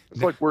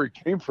 it's like where he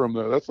came from,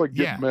 though. That's like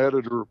getting mad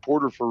at a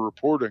reporter for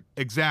reporting.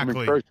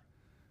 Exactly. I mean,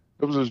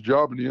 that was his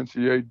job in the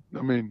NCAA.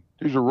 I mean,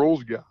 he's a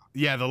rules guy.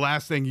 Yeah, the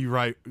last thing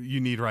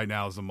you need right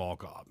now is a mall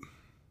cop.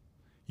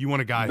 You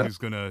want a guy who's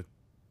going to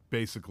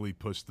basically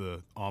push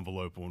the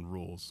envelope on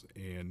rules.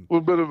 And a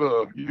little bit of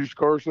a used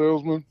car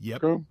salesman.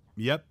 Yep.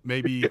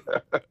 Maybe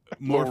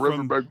more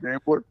from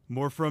gambler.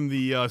 More from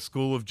the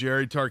school of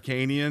Jerry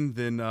Tarkanian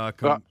than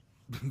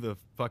the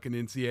fucking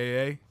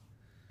NCAA.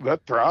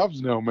 That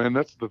thrives now, man.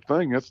 That's the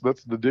thing. That's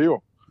the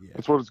deal. Yeah.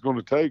 That's what it's going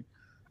to take.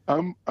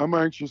 I'm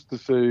anxious to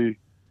see.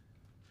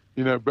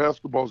 You know,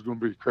 basketball is going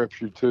to be a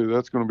crapshoot too.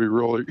 That's going to be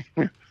really.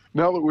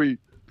 Now that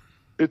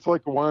it's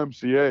like a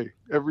YMCA.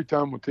 Every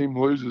time a team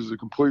loses, a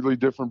completely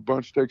different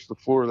bunch takes the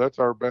floor. That's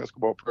our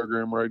basketball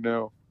program right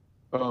now.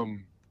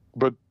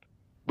 But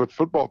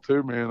football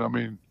too, man. I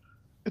mean,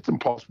 it's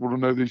impossible to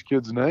know these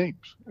kids'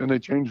 names, and they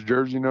change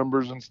jersey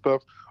numbers and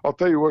stuff. I'll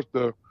tell you what,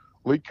 the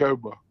Lee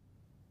Koba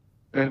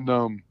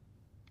and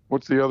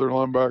what's the other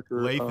linebacker?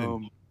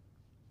 Lathan.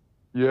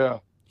 Yeah,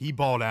 he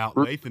balled out.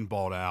 Lathan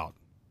balled out.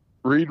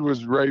 Reed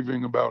was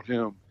raving about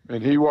him,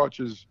 and I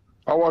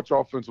watch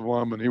offensive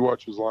linemen. He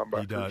watches linebackers.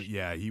 He does.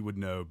 Yeah, he would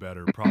know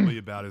better. Probably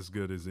about as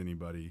good as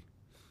anybody.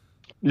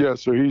 Yeah,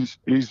 so he's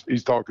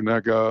talking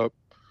that guy up.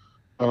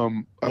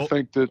 I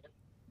think that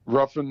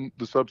roughing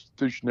the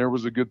substitution there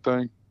was a good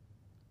thing.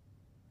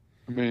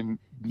 I mean,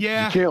 you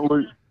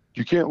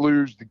can't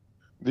lose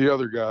the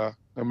other guy.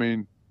 I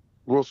mean,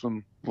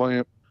 Wilson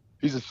Lamp,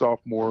 he's a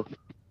sophomore,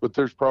 but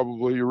there's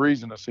probably a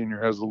reason a senior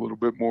has a little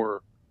bit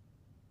more,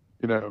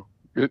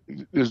 it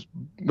is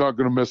not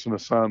going to miss an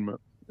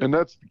assignment. And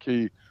that's the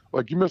key.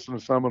 Like, you miss an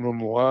assignment on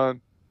the line,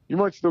 you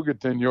might still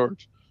get 10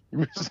 yards. You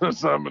miss an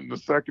assignment in the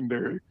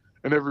secondary,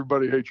 and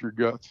everybody hates your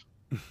guts.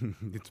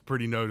 It's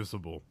pretty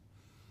noticeable.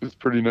 It's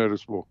pretty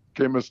noticeable.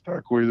 Can't miss a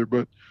tackle either.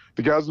 But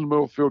the guys in the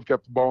middle of the field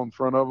kept the ball in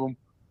front of them.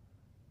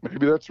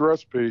 Maybe that's a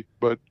recipe,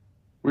 but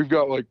we've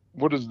got like,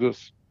 what is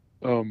this?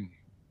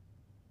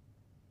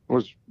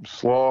 Was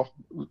Slaw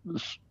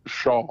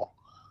Shaw?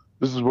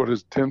 This is what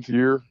his 10th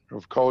year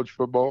of college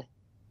football.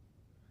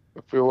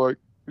 I feel like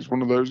he's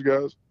one of those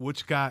guys.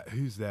 Which guy?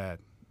 Who's that?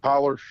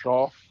 Tyler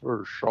Schaff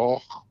or Shaw.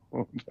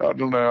 I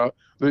don't know.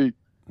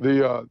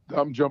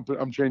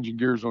 I'm changing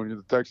gears on you.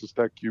 The Texas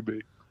Tech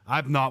QB.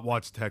 I've not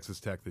watched Texas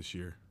Tech this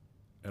year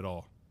at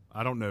all.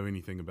 I don't know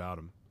anything about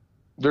them.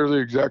 They're the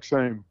exact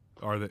same.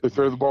 Are they? They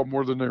throw the ball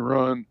more than they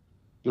run.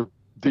 They're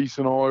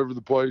decent all over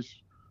the place.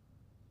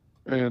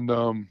 And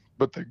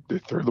but they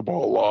throw the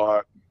ball a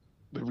lot.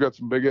 They've got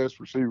some big ass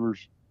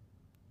receivers.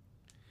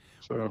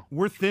 So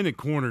we're thin at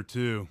corner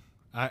too.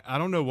 I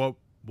don't know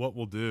what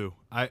we'll do.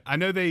 I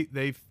know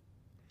they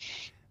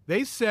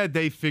said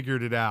they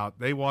figured it out.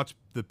 They watched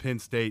the Penn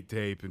State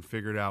tape and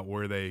figured out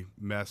where they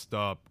messed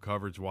up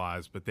coverage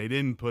wise, but they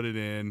didn't put it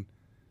in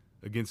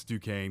against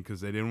Duquesne because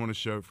they didn't want to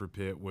show it for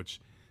Pitt.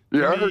 Which I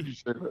heard you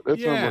say that.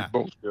 That sounds like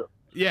bullshit.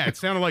 Yeah, it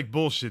sounded like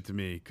bullshit to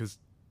me because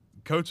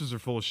coaches are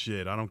full of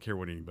shit. I don't care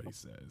what anybody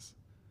says.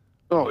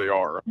 Oh, they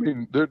are. I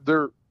mean,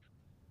 they're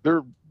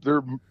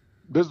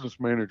business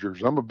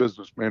managers. I'm a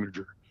business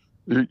manager.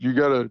 You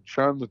got to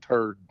shine the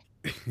turd.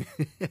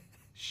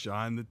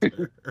 Shine the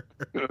turd.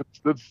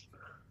 That's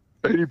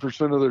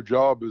 80% of their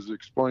job is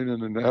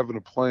explaining and having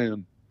a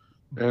plan.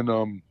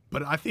 And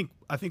but I think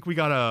we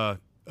got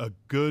a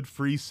good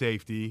free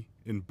safety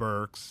in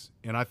Burks,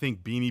 and I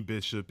think Beanie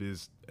Bishop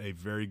is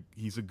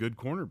he's a good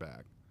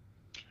cornerback.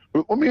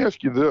 But let me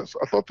ask you this.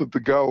 I thought that the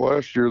guy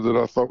last year that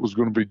I thought was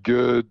going to be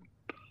good,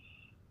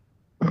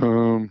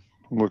 I'm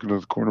looking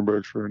at the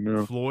cornerbacks right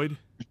now. Floyd?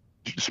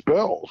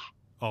 Spells.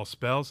 Oh,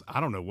 Spells? I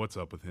don't know what's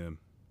up with him.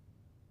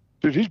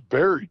 Dude, he's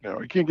buried now.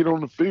 He can't get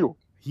on the field.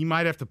 He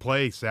might have to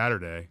play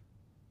Saturday.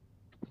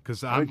 I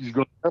think he's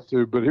going to have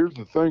to. But here's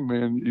the thing,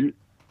 man.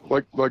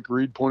 Like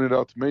Reed pointed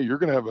out to me, you're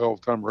going to have a hell of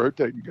a time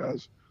rotating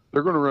guys.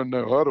 They're going to run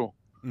no huddle.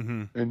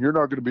 Mm-hmm. And you're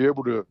not going to be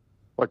able to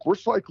 – like, we're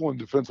cycling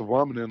defensive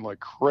linemen in like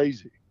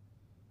crazy.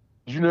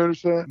 Did you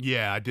notice that?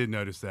 Yeah, I did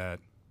notice that.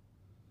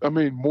 I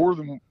mean, more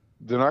than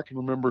I can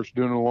remember us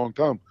doing in a long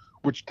time,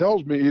 which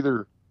tells me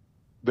either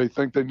they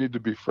think they need to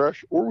be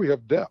fresh or we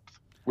have depth,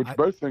 which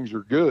both things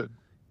are good.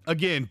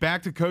 Again,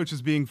 back to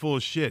coaches being full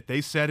of shit.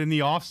 They said in the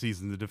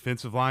offseason, the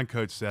defensive line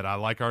coach said, I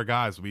like our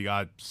guys. We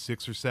got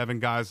 6 or 7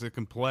 guys that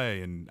can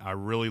play, and I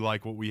really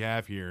like what we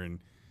have here. And,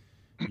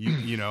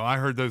 you know, I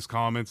heard those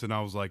comments, and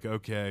I was like,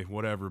 okay,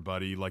 whatever,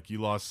 buddy. Like, you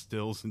lost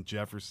Stills and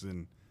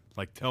Jefferson.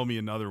 Like, tell me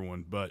another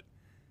one. But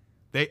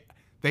they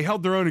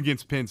held their own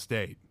against Penn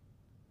State.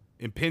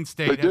 And Penn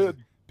State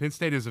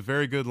has a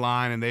very good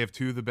line, and they have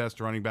 2 of the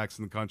best running backs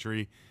in the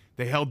country.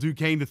 They held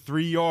Duquesne to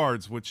 3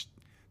 yards, which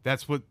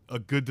that's what a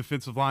good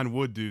defensive line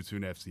would do to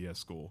an FCS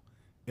school.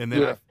 And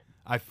then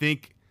I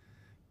think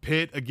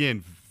Pitt,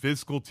 again,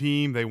 physical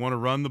team. They want to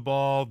run the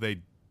ball.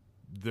 They're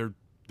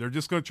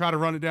just going to try to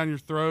run it down your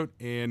throat.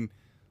 And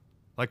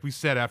like we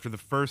said, after the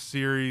first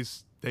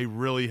series, they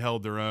really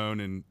held their own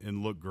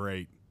and looked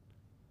great.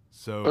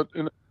 So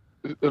and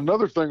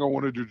another thing I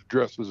wanted to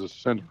address as a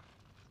center.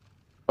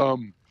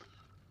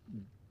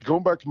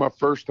 Going back to my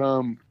first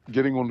time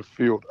getting on the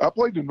field, I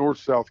played the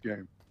North-South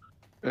game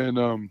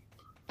and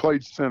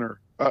played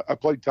center. I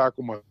played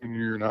tackle my senior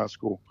year in high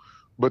school,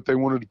 but they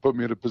wanted to put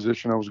me in a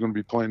position I was going to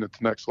be playing at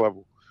the next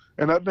level.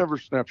 And I'd never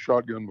snapped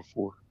shotgun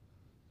before.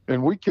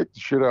 And we kicked the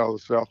shit out of the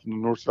South in the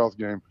North-South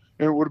game.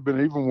 And it would have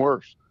been even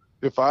worse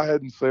if I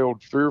hadn't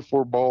sailed 3 or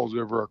 4 balls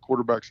over our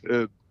quarterback's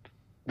head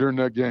during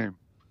that game.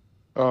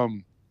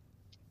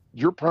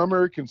 Your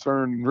primary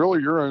concern,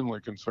 really your only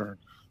concern,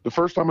 the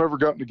first time I ever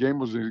got in the game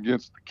was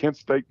against the Kent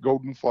State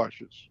Golden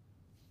Flashes.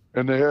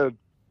 And they had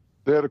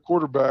a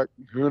quarterback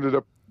who ended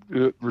up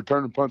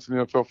returning punts in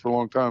the NFL for a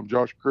long time,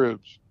 Josh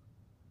Cribbs.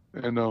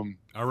 And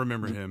I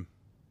remember him.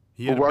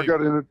 I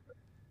got in it.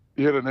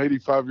 He had an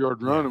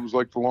 85-yard run. It was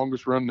like the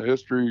longest run in the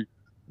history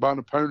by an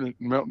opponent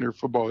in Mountaineer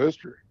football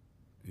history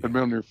at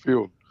Mountaineer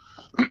Field.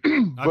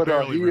 I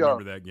barely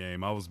remember that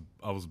game. I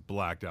was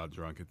blacked out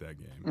drunk at that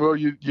game. Well,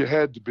 you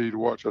had to be to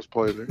watch us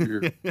play that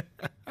year.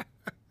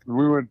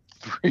 We went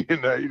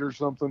 3-8 or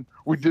something.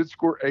 We did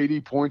score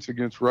 80 points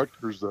against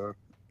Rutgers, though.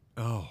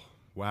 Oh,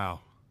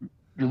 wow.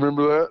 You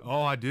remember that?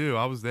 Oh, I do.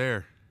 I was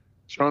there.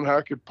 Sean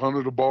Hackett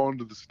punted a ball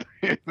into the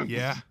stands.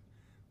 Yeah.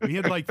 We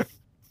had like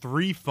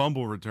 3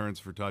 fumble returns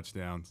for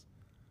touchdowns.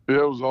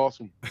 Yeah, it was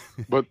awesome.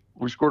 But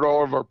we scored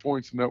all of our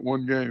points in that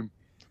one game.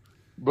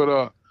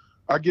 But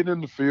I get on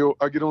the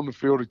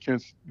field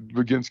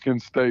against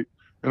Kent State,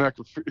 and I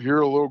could hear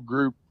a little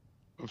group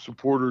of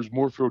supporters,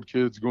 Moorfield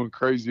kids, going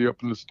crazy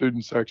up in the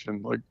student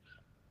section. Like,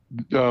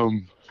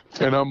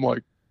 and I'm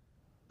like,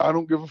 I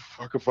don't give a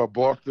fuck if I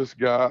block this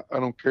guy. I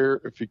don't care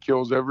if he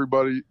kills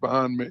everybody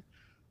behind me.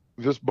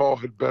 This ball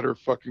had better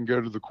fucking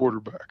go to the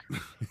quarterback.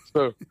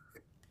 So,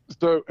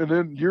 and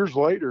then years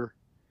later,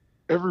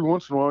 every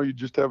once in a while you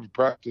just have a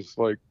practice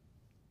like,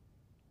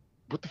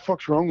 what the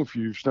fuck's wrong with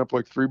you? You snap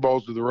like 3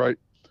 balls to the right.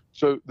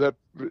 So that,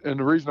 and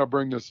the reason I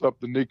bring this up,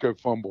 the Nico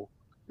fumble,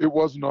 it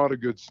was not a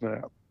good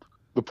snap.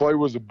 The play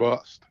was a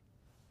bust,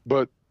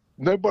 but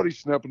nobody's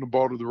snapping the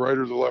ball to the right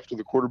or the left of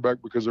the quarterback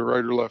because they're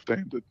right or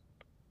left-handed.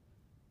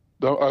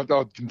 I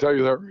can tell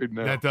you that right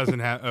now. That doesn't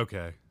have,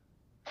 okay.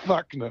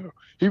 Fuck no.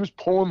 He was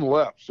pulling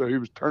left, so he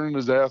was turning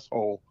his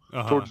asshole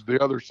towards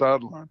the other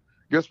sideline.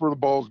 Guess where the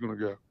ball's going to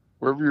go?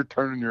 Wherever you're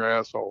turning your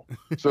asshole.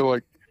 So,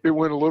 like, it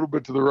went a little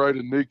bit to the right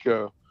of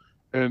Nico,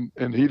 and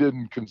he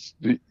didn't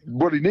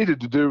what he needed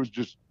to do was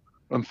just,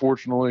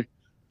 unfortunately,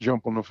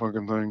 jump on the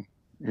fucking thing.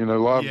 You know,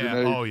 live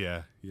grenade. Oh,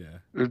 yeah.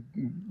 You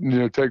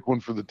know, take one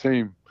for the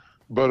team.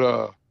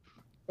 But,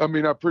 I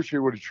mean, I appreciate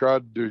what he tried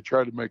to do. He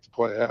tried to make the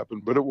play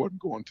happen, but it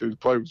wasn't going to. The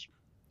play was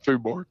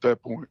foobar at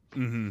that point.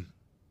 Mm-hmm.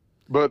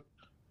 But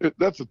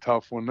that's a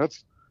tough one.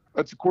 That's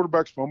a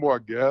quarterback's fumble, I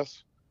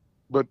guess.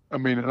 But, I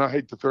mean, and I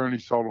hate to throw any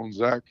salt on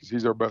Zach because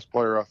he's our best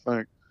player, I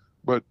think.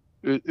 But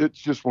it's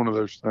just one of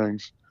those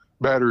things,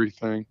 battery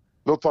thing.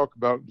 They'll talk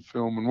about it in the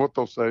film, and what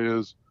they'll say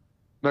is,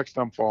 next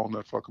time fall on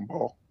that fucking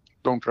ball.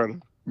 Don't try to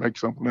make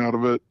something out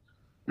of it.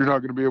 You're not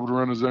going to be able to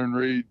run a zone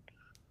read,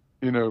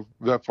 you know,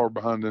 that far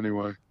behind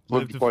anyway.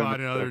 Live to fight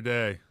another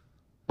day.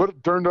 But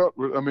it turned out,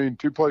 I mean,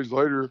 2 plays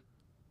later,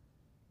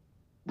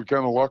 we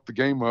kind of locked the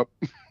game up.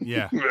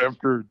 Yeah.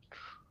 After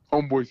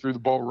homeboy threw the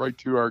ball right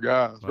to our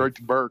guys, right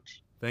to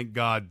Burks. Thank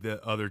God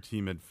the other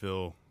team had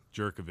Phil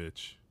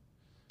Jerkovich.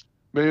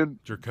 Man,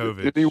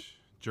 Jerkovich.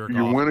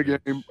 You win a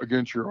game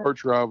against your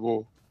arch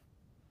rival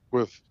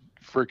with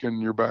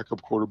freaking your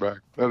backup quarterback.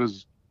 That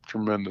is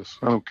tremendous.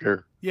 I don't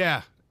care.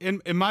 Yeah. And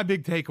my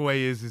big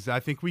takeaway is I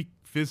think we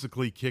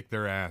physically kicked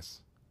their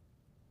ass.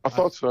 I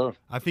thought so.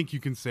 I think you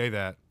can say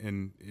that,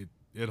 and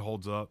it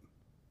holds up.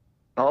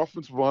 Our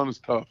offensive line is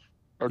tough.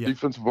 Our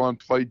defensive line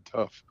played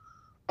tough.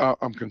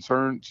 I'm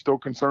still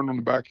concerned on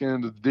the back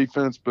end of the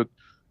defense, but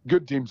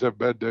good teams have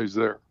bad days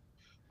there.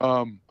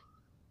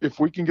 If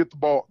we can get the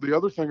ball, the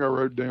other thing I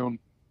wrote down,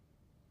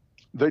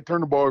 they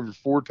turned the ball over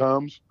 4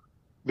 times.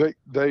 They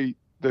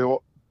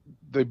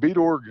beat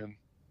Oregon.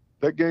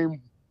 That game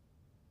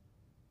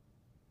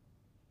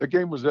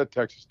was at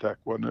Texas Tech,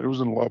 wasn't it? It was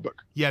in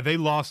Lubbock. Yeah, they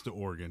lost to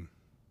Oregon.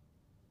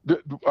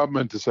 I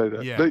meant to say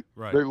that. Yeah,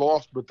 right. They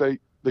lost, but they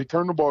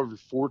turned the ball over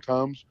 4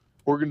 times.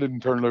 Oregon didn't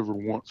turn it over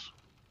once.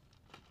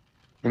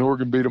 And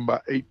Oregon beat them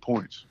by 8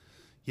 points.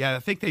 Yeah, I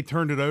think they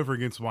turned it over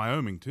against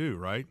Wyoming too,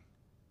 right?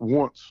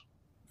 Once.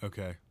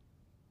 Okay.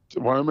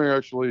 So Wyoming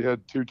actually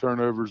had 2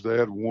 turnovers. They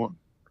had 1.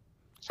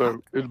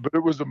 So, but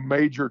it was a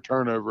major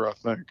turnover, I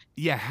think.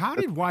 Yeah, how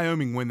did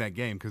Wyoming win that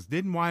game? Because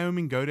didn't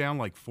Wyoming go down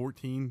like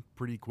 14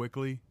 pretty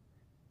quickly?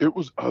 It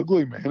was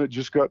ugly, man. They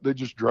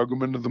just drug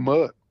them into the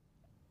mud.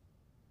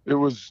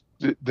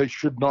 They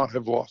should not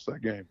have lost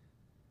that game.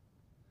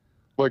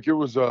 Like it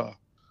was, I'm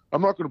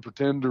not going to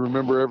pretend to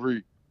remember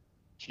every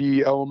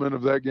key element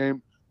of that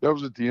game. That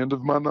was at the end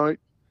of my night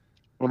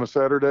on a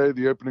Saturday,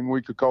 the opening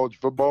week of college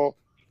football.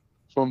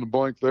 So on the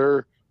blank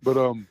there, but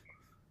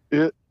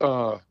it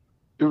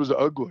was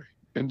ugly.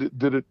 And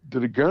did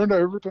it go into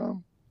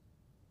overtime?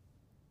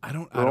 I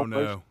don't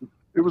know.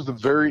 It was the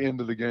very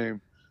end of the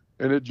game,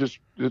 and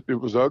it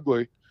was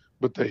ugly.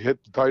 But they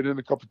hit the tight end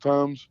a couple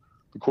times.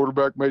 The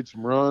quarterback made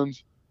some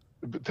runs,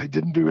 but they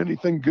didn't do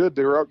anything good.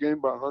 They were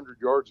outgained by 100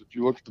 yards. If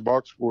you look at the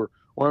box score,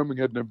 Wyoming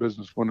had no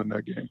business winning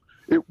that game.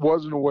 It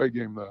was an away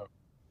game though,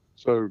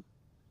 so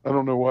I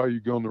don't know why you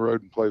go on the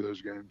road and play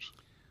those games.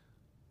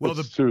 Well,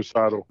 it's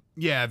suicidal.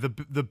 Yeah, the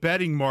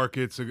betting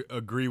markets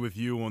agree with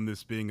you on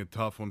this being a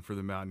tough one for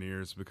the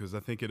Mountaineers because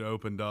I think it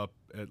opened up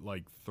at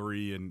like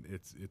 3 and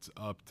it's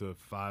up to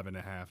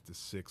 5.5 to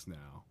 6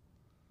 now.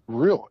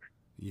 Really?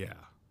 Yeah.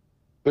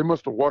 They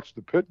must have watched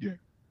the Pitt game.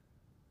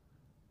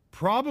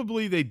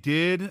 Probably they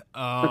did.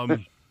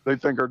 They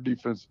think our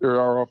defense or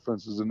our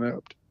offense is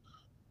inept.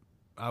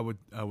 I would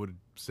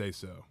say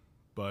so,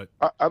 but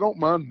I don't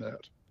mind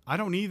that. I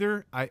don't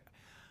either.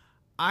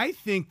 I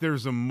think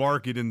there's a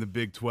market in the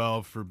Big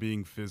 12 for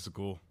being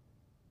physical.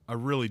 I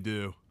really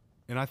do.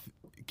 And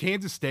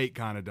Kansas State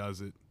kind of does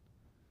it.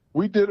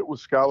 We did it with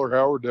Skylar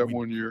Howard that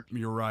one year.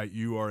 You're right.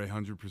 You are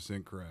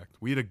 100% correct.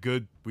 We had a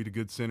good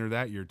center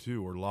that year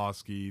too.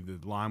 Orlowski, the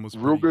line was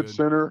real good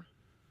center.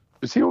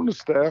 Is he on the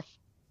staff?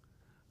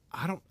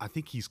 I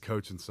think he's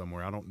coaching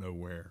somewhere. I don't know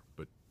where,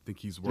 but I think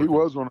he's working. He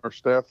was on our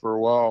staff for a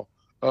while.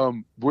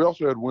 We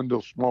also had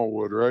Wendell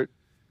Smallwood, right?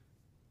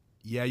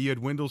 Yeah, you had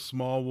Wendell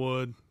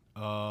Smallwood.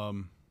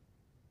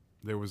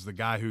 There was the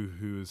guy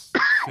who has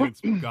since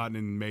gotten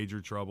in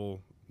major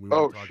trouble. We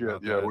won't talk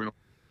about that.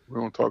 We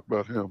won't talk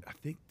about him. I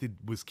think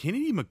was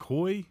Kennedy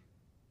McCoy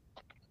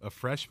a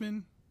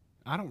freshman?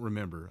 I don't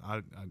remember. We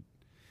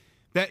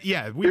had a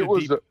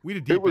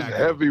deep. It was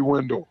heavy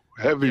Wendell.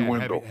 Heavy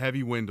Wendell.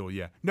 Heavy Wendell.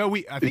 Yeah. No,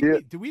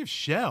 did we have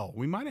Shell?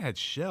 We might have had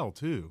Shell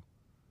too.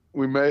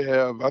 We may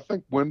have. I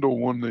think Wendell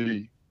won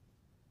the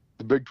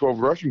Big 12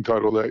 rushing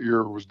title that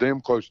year. Was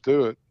damn close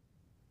to it.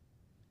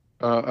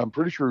 I'm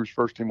pretty sure he was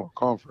first team all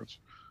conference.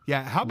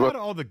 Yeah, how But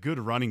about all the good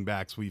running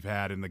backs we've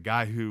had, and the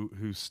guy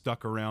who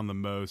stuck around the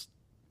most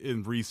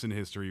in recent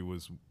history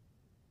was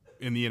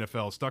in the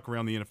NFL, stuck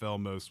around the NFL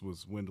most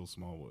was Wendell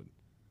Smallwood.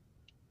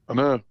 I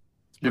know It's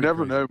you pretty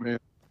never crazy. know, man.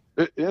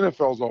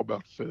 NFL is all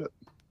about fit.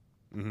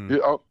 Mm-hmm.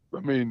 Yeah, I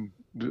mean,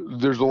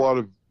 there's a lot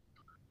of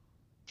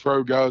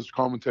pro guys,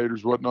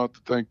 commentators, whatnot,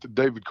 that think that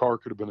David Carr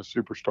could have been a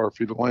superstar if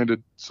he'd have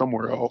landed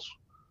somewhere else.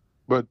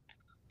 But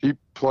he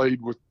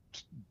played with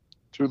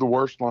two of the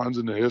worst lines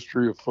in the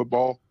history of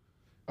football.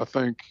 I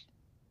think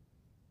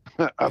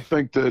I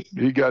think that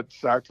he got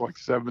sacked like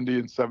 70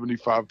 and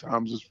 75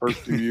 times his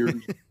first 2 years.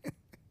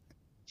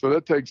 So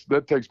that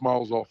takes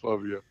miles off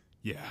of you.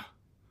 Yeah.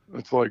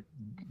 It's like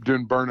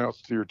doing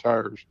burnouts to your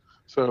tires.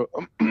 So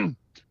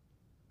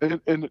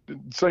and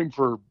same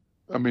for,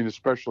 I mean,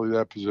 especially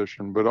that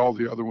position, but all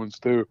the other ones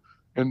too.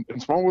 And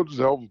Smallwood was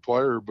a hell of a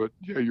player, but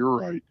yeah, you're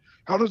right.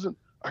 How doesn't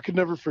I could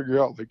never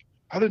figure out, like,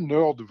 how did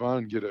Noel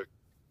Devine get a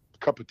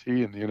cup of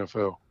tea in the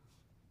NFL?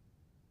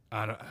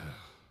 I don't.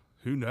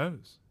 Who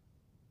knows?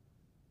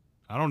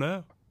 I don't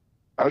know.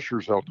 I sure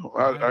as hell don't.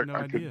 I have no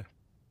idea.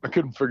 I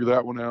couldn't figure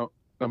that one out.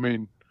 I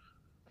mean,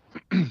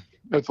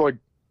 it's like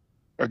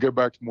I go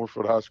back to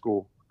Moorfield High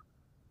School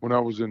when I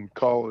was in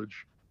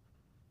college,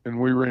 and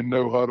we ran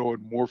no huddle at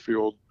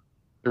Moorfield.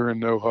 They ran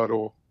no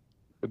huddle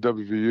at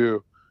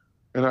WVU,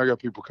 and I got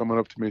people coming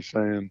up to me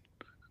saying,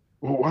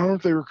 "Well, why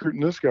aren't they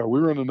recruiting this guy? We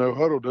run a no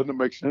huddle. Doesn't it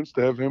make sense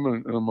to have him?"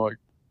 And I'm like,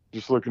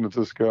 just looking at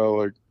this guy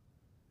like,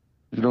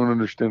 you don't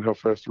understand how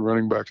fast the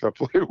running backs I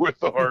play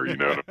with are. You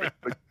know what I mean?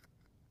 Like,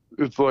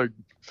 it's like,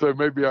 so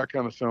maybe I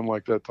kind of sound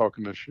like that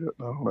talking this shit.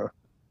 I don't know.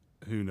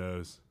 Who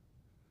knows?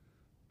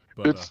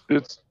 But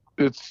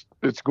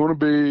It's going to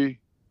be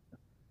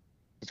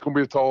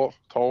a tall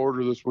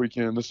order this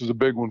weekend. This is a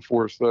big one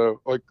for us,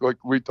 though. Like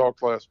we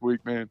talked last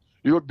week, man.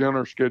 You look down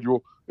our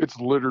schedule; it's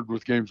littered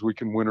with games we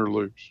can win or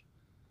lose,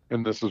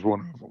 and this is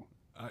one of them.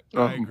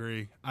 I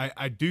agree.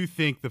 I do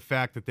think the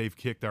fact that they've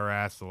kicked our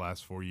ass the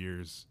last 4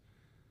 years,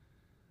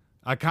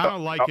 I kind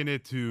of liken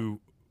it to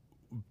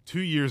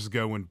 2 years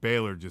ago when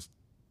Baylor just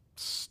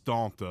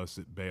stomped us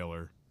at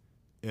Baylor,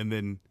 and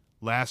then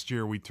last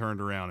year we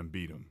turned around and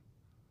beat them.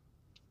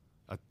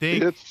 I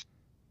think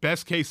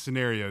best case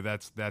scenario,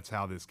 that's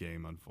how this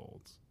game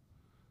unfolds.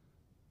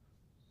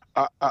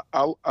 I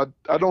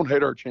don't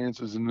hate our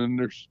chances, and then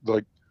there's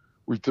like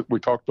we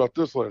talked about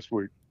this last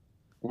week.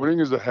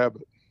 Winning is a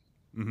habit,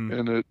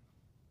 and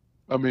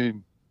I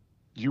mean,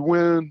 you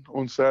win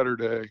on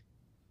Saturday,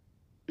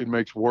 it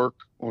makes work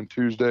on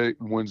Tuesday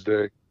and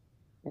Wednesday.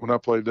 When I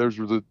played, those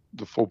were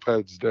the full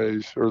pads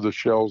days or the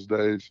shells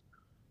days,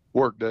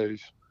 work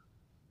days.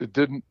 It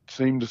didn't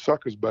seem to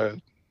suck as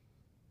bad.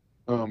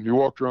 You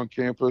walked around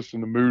campus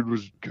and the mood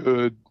was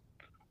good.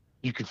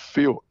 You could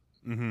feel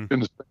it. And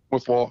the same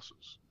with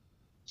losses.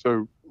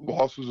 So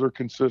losses are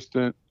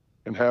consistent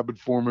and habit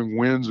forming.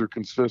 Wins are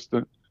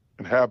consistent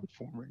and habit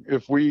forming.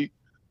 If we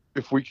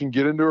can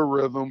get into a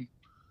rhythm,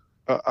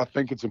 I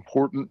think it's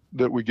important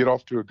that we get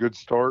off to a good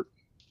start.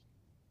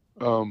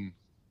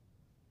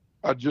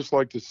 I'd just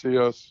like to see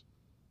us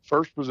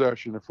first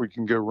possession. If we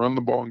can go run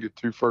the ball and get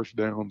 2 first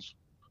downs,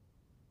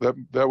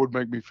 that would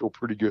make me feel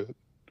pretty good.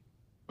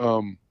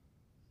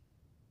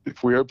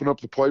 If we open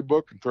up the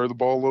playbook and throw the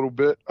ball a little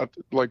bit,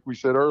 like we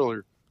said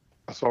earlier,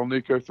 I saw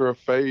Nico throw a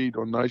fade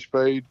on nice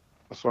fade.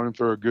 I saw him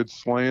throw a good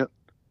slant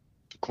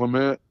to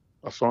Clement.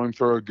 I saw him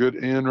throw a good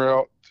in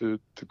route to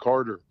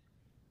Carter.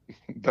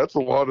 That's a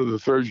lot of the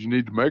throws you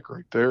need to make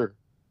right there.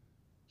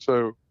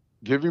 So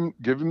give him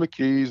the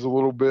keys a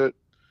little bit,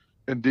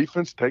 and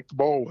defense, take the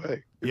ball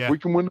away. If we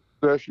can win the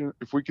possession,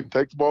 if we can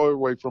take the ball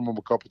away from him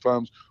a couple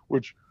times,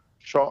 which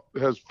Shaw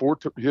has four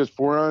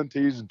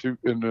INTs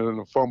and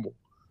a fumble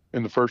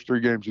in the first 3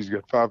 games. He's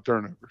got 5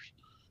 turnovers.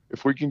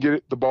 If we can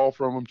get the ball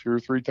from him 2 or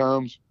 3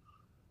 times,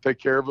 take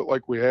care of it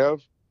like we have,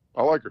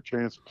 I like our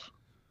chances.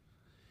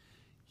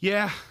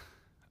 Yeah.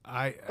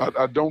 I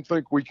don't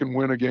think we can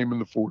win a game in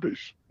the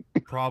 40s.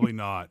 Probably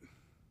not.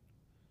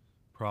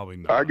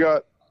 I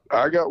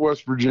got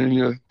West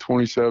Virginia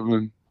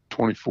 27-24.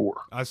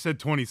 I said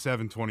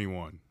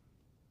 27-21.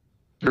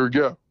 There we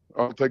go.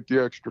 I'll take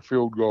the extra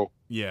field goal.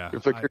 Yeah.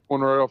 If they kick one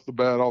right off the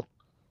bat, I'll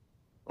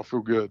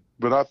feel good.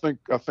 But I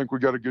think we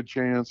got a good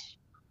chance.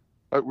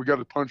 We got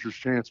a puncher's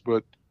chance,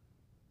 but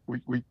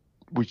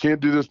we can't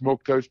do this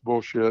milquetoast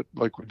bullshit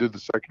like we did the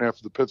second half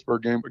of the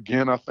Pittsburgh game.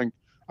 Again, I think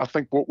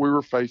what we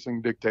were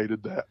facing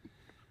dictated that.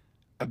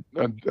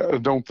 I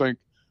don't think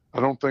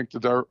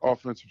that our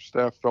offensive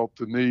staff felt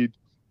the need.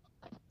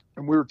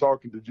 And we were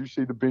talking. Did you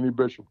see the Beanie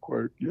Bishop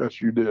quote? Yes,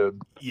 you did.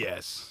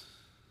 Yes.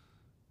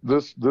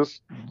 This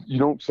you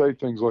don't say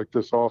things like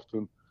this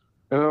often,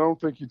 and I don't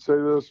think you'd say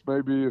this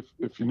maybe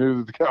if you knew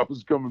that the guy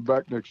was coming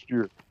back next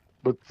year.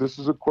 But this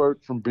is a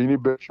quote from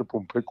Beanie Bishop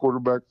on pick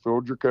quarterback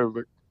Phil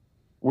Dracovic.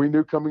 We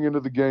knew coming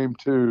into the game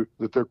too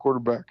that their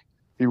quarterback,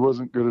 he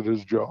wasn't good at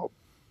his job.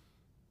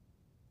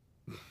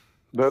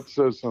 That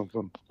says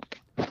something.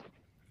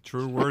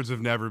 True words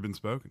have never been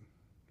spoken,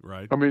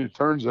 right? I mean, it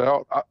turns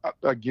out,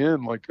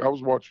 again, like I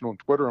was watching on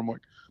Twitter, I'm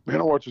like,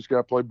 man, I watched this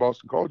guy play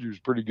Boston College. He was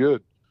pretty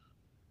good.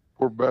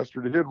 poor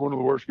bastard. He had one of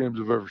the worst games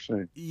I've ever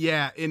seen.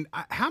 Yeah, and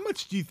how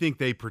much do you think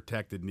they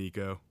protected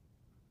Nico?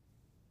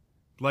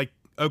 Like,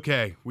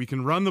 okay, we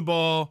can run the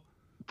ball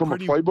From a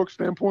playbook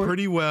standpoint?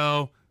 pretty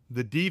well.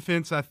 The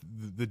defense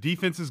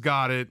has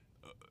got it.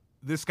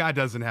 This guy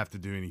doesn't have to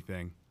do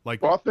anything.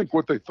 Like, well, I think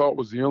what they thought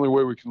was the only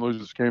way we can lose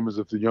this game is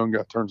if the young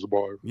guy turns the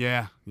ball over.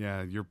 Yeah.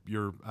 I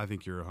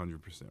think you're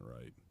 100%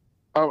 right.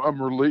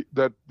 I'm relieved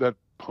that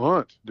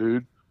punt,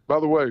 dude. By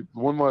the way,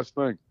 one last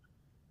thing.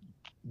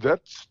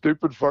 That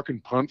stupid fucking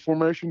punt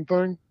formation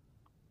thing,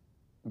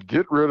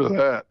 get rid of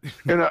that.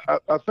 And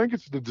I think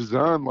it's the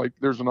design, like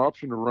there's an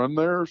option to run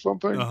there or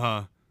something.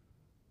 I'd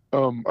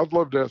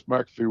love to ask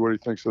McAfee what he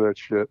thinks of that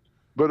shit.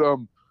 But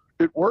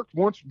it worked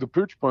once, the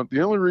pooch punt.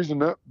 The only reason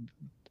that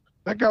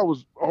guy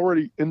was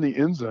already in the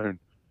end zone.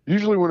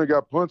 Usually when it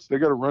got punts, they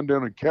got to run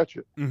down and catch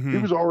it. Mm-hmm. He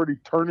was already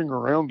turning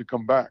around to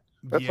come back.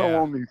 That's how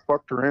long he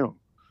fucked around.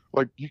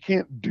 Like, you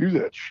can't do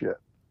that shit.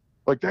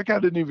 Like, that guy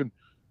didn't even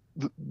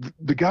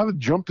the guy that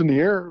jumped in the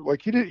air,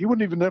 like he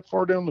wasn't even that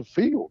far down the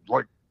field.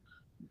 Like,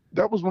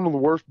 that was one of the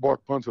worst block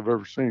punts I've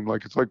ever seen.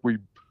 Like, it's like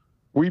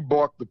we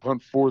blocked the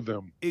punt for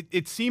them.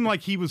 It seemed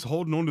like he was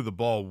holding onto the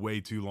ball way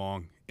too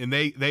long, and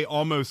they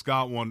almost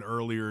got one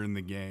earlier in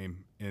the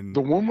game. And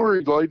the one where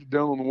he laid it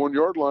down on the 1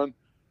 yard line,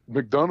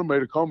 McDonough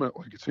made a comment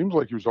like, it seems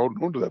like he was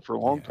holding on to that for a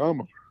long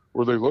time.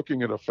 Were they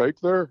looking at a fake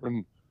there?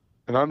 And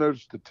I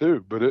noticed it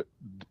too, but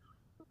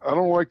I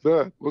don't like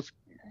that.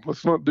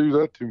 Let's not do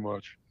that too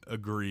much.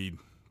 Agreed.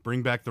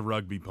 Bring back the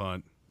rugby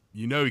punt.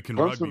 You know he can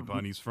rugby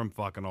punt. He's from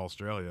fucking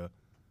Australia.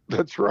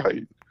 That's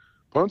right.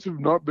 Punts have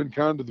not been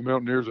kind to the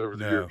Mountaineers over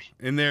the years.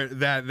 And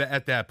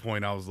at that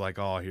point, I was like,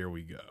 oh, here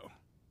we go.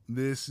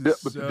 This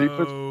is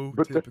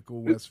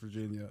typical West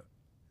Virginia.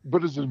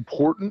 But as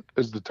important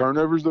as the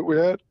turnovers that we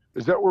had,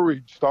 is that where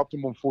we stopped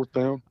them on fourth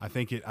down? I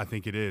think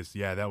it is.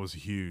 Yeah, that was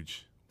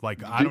huge. Like,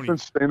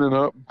 defense standing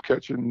up,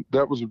 catching.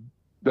 That was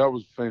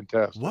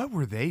fantastic. What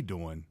were they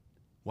doing?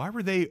 Why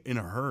were they in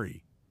a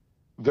hurry?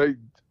 They're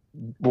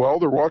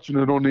watching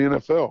it on the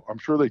NFL. I'm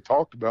sure they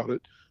talked about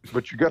it,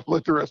 but you got to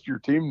let the rest of your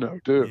team know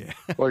too. Yeah.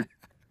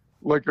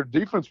 like our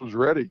defense was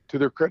ready. To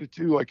their credit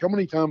too. Like, how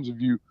many times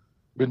have you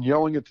been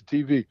yelling at the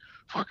TV,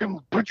 "Fucking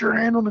put your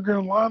hand on the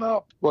ground, line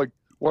up"? Like,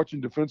 watching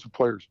defensive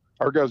players.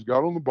 Our guys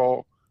got on the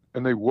ball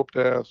and they whooped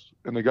ass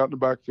and they got in the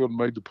backfield and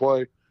made the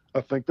play.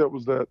 I think that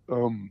was that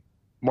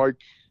Mike.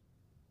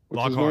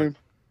 What's his name?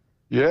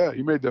 Yeah,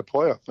 he made that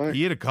play. I think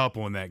he had a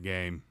couple in that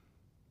game.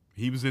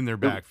 He was in their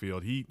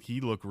backfield.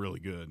 He looked really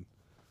good.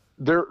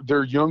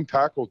 Their young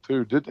tackle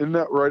too. Isn't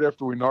that right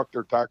after we knocked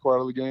their tackle out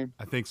of the game?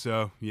 I think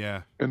so.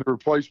 Yeah. And the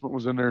replacement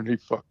was in there and he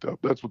fucked up.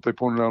 That's what they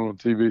pointed out on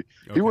TV.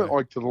 Okay. He went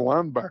like to the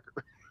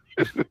linebacker.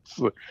 That's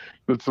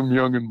some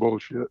youngin'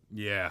 bullshit.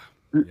 Yeah.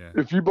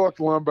 If you block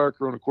the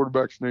linebacker on a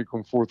quarterback sneak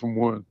on 4th and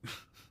 1,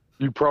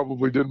 you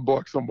probably didn't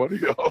block somebody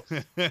else.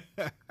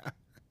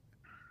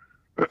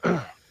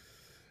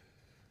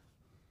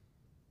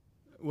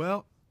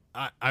 Well,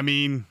 I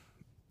mean,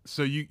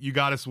 so you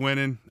got us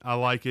winning. I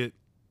like it.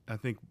 I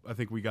think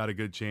we got a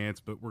good chance,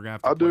 but we're gonna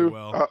have to play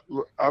well.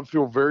 I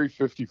feel very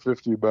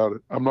 50-50 about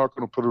it. I'm not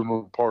gonna put it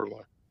on a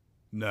parlay.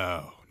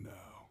 No.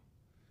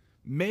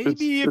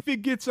 Maybe if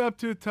it gets up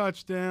to a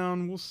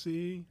touchdown, we'll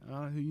see.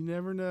 You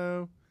never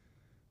know.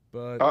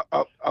 But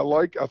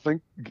I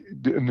think,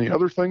 and the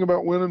other thing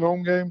about winning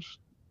home games,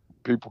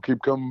 people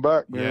keep coming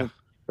back, man. Yeah.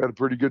 Had a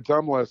pretty good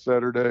time last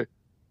Saturday.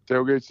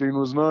 Tailgate scene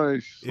was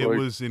nice. It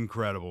was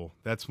incredible.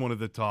 That's one of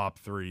the top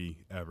 3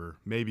 ever,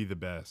 maybe the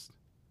best.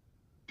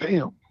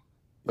 Damn,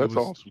 that's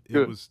awesome.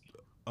 It was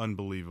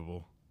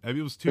unbelievable. I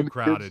mean, it was too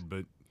crowded,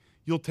 but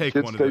you'll take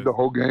one of those. Kids stayed the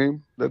whole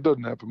game. That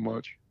doesn't happen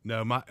much.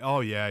 No,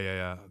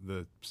 yeah.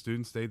 The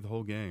students stayed the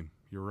whole game.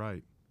 You're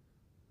right.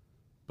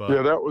 But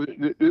yeah,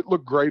 it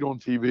looked great on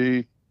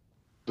TV.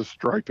 The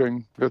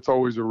striping, that's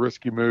always a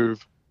risky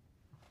move.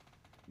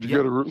 You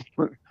got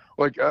to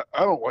like. I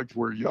don't like to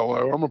wear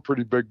yellow. I'm a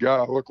pretty big guy.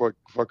 I look like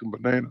a fucking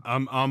banana.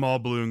 I'm all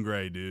blue and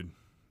gray, dude.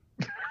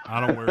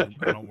 I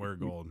don't wear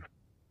gold.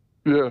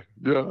 Yeah,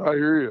 I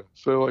hear you.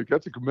 So like,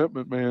 that's a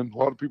commitment, man. A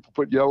lot of people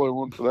put yellow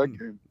on for that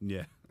game.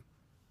 Yeah.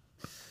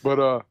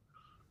 But I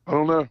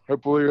don't know.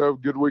 Hopefully, we have a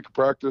good week of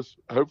practice.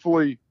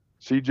 Hopefully,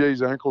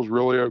 CJ's ankle's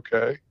really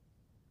okay.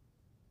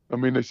 I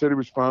mean, they said he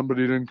was fine, but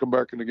he didn't come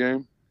back in the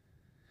game.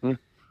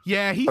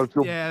 Yeah,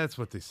 that's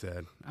what they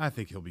said. I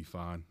think he'll be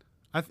fine.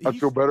 I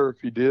feel better if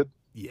he did.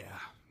 Yeah.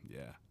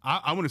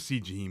 I want to see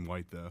Jaheim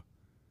White, though.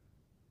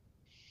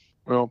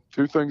 Well,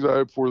 2 things I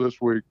hope for this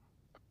week.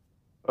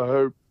 I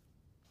hope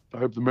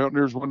the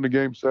Mountaineers win the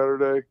game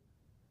Saturday,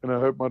 and I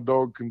hope my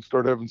dog can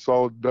start having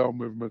solid bowel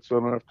movements so I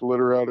don't have to let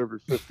her out every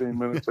 15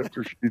 minutes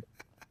after she eats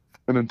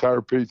an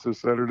entire pizza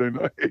Saturday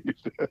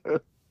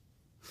night.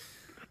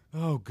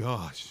 Oh,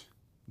 gosh.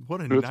 What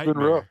a nightmare. It's been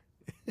rough.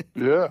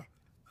 Yeah.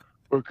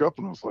 Woke up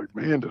and I was like,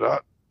 man, did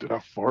I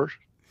fart?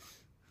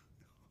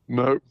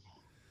 Nope.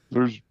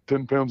 There's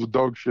 10 pounds of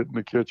dog shit in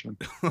the kitchen.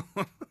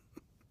 I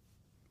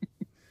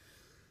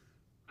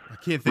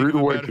can't think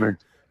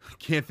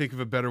of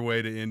a better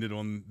way to end it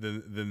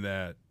than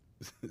that.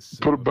 So,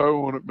 Put a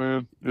bow on it,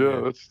 man.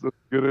 Yeah, that's a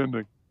good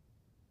ending.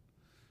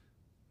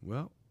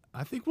 Well,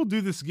 I think we'll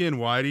do this again,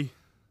 Whitey.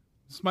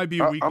 This might be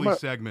a weekly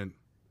segment.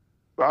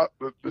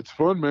 It's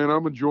fun, man.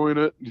 I'm enjoying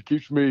it. It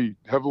keeps me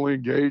heavily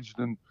engaged,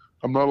 and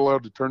I'm not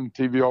allowed to turn the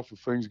TV off if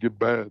things get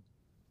bad.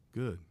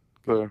 Good.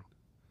 So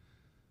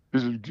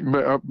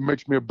it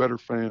makes me a better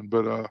fan.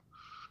 But I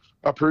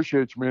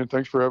appreciate you, man.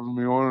 Thanks for having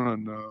me on,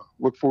 and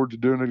look forward to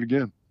doing it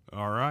again.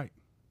 All right.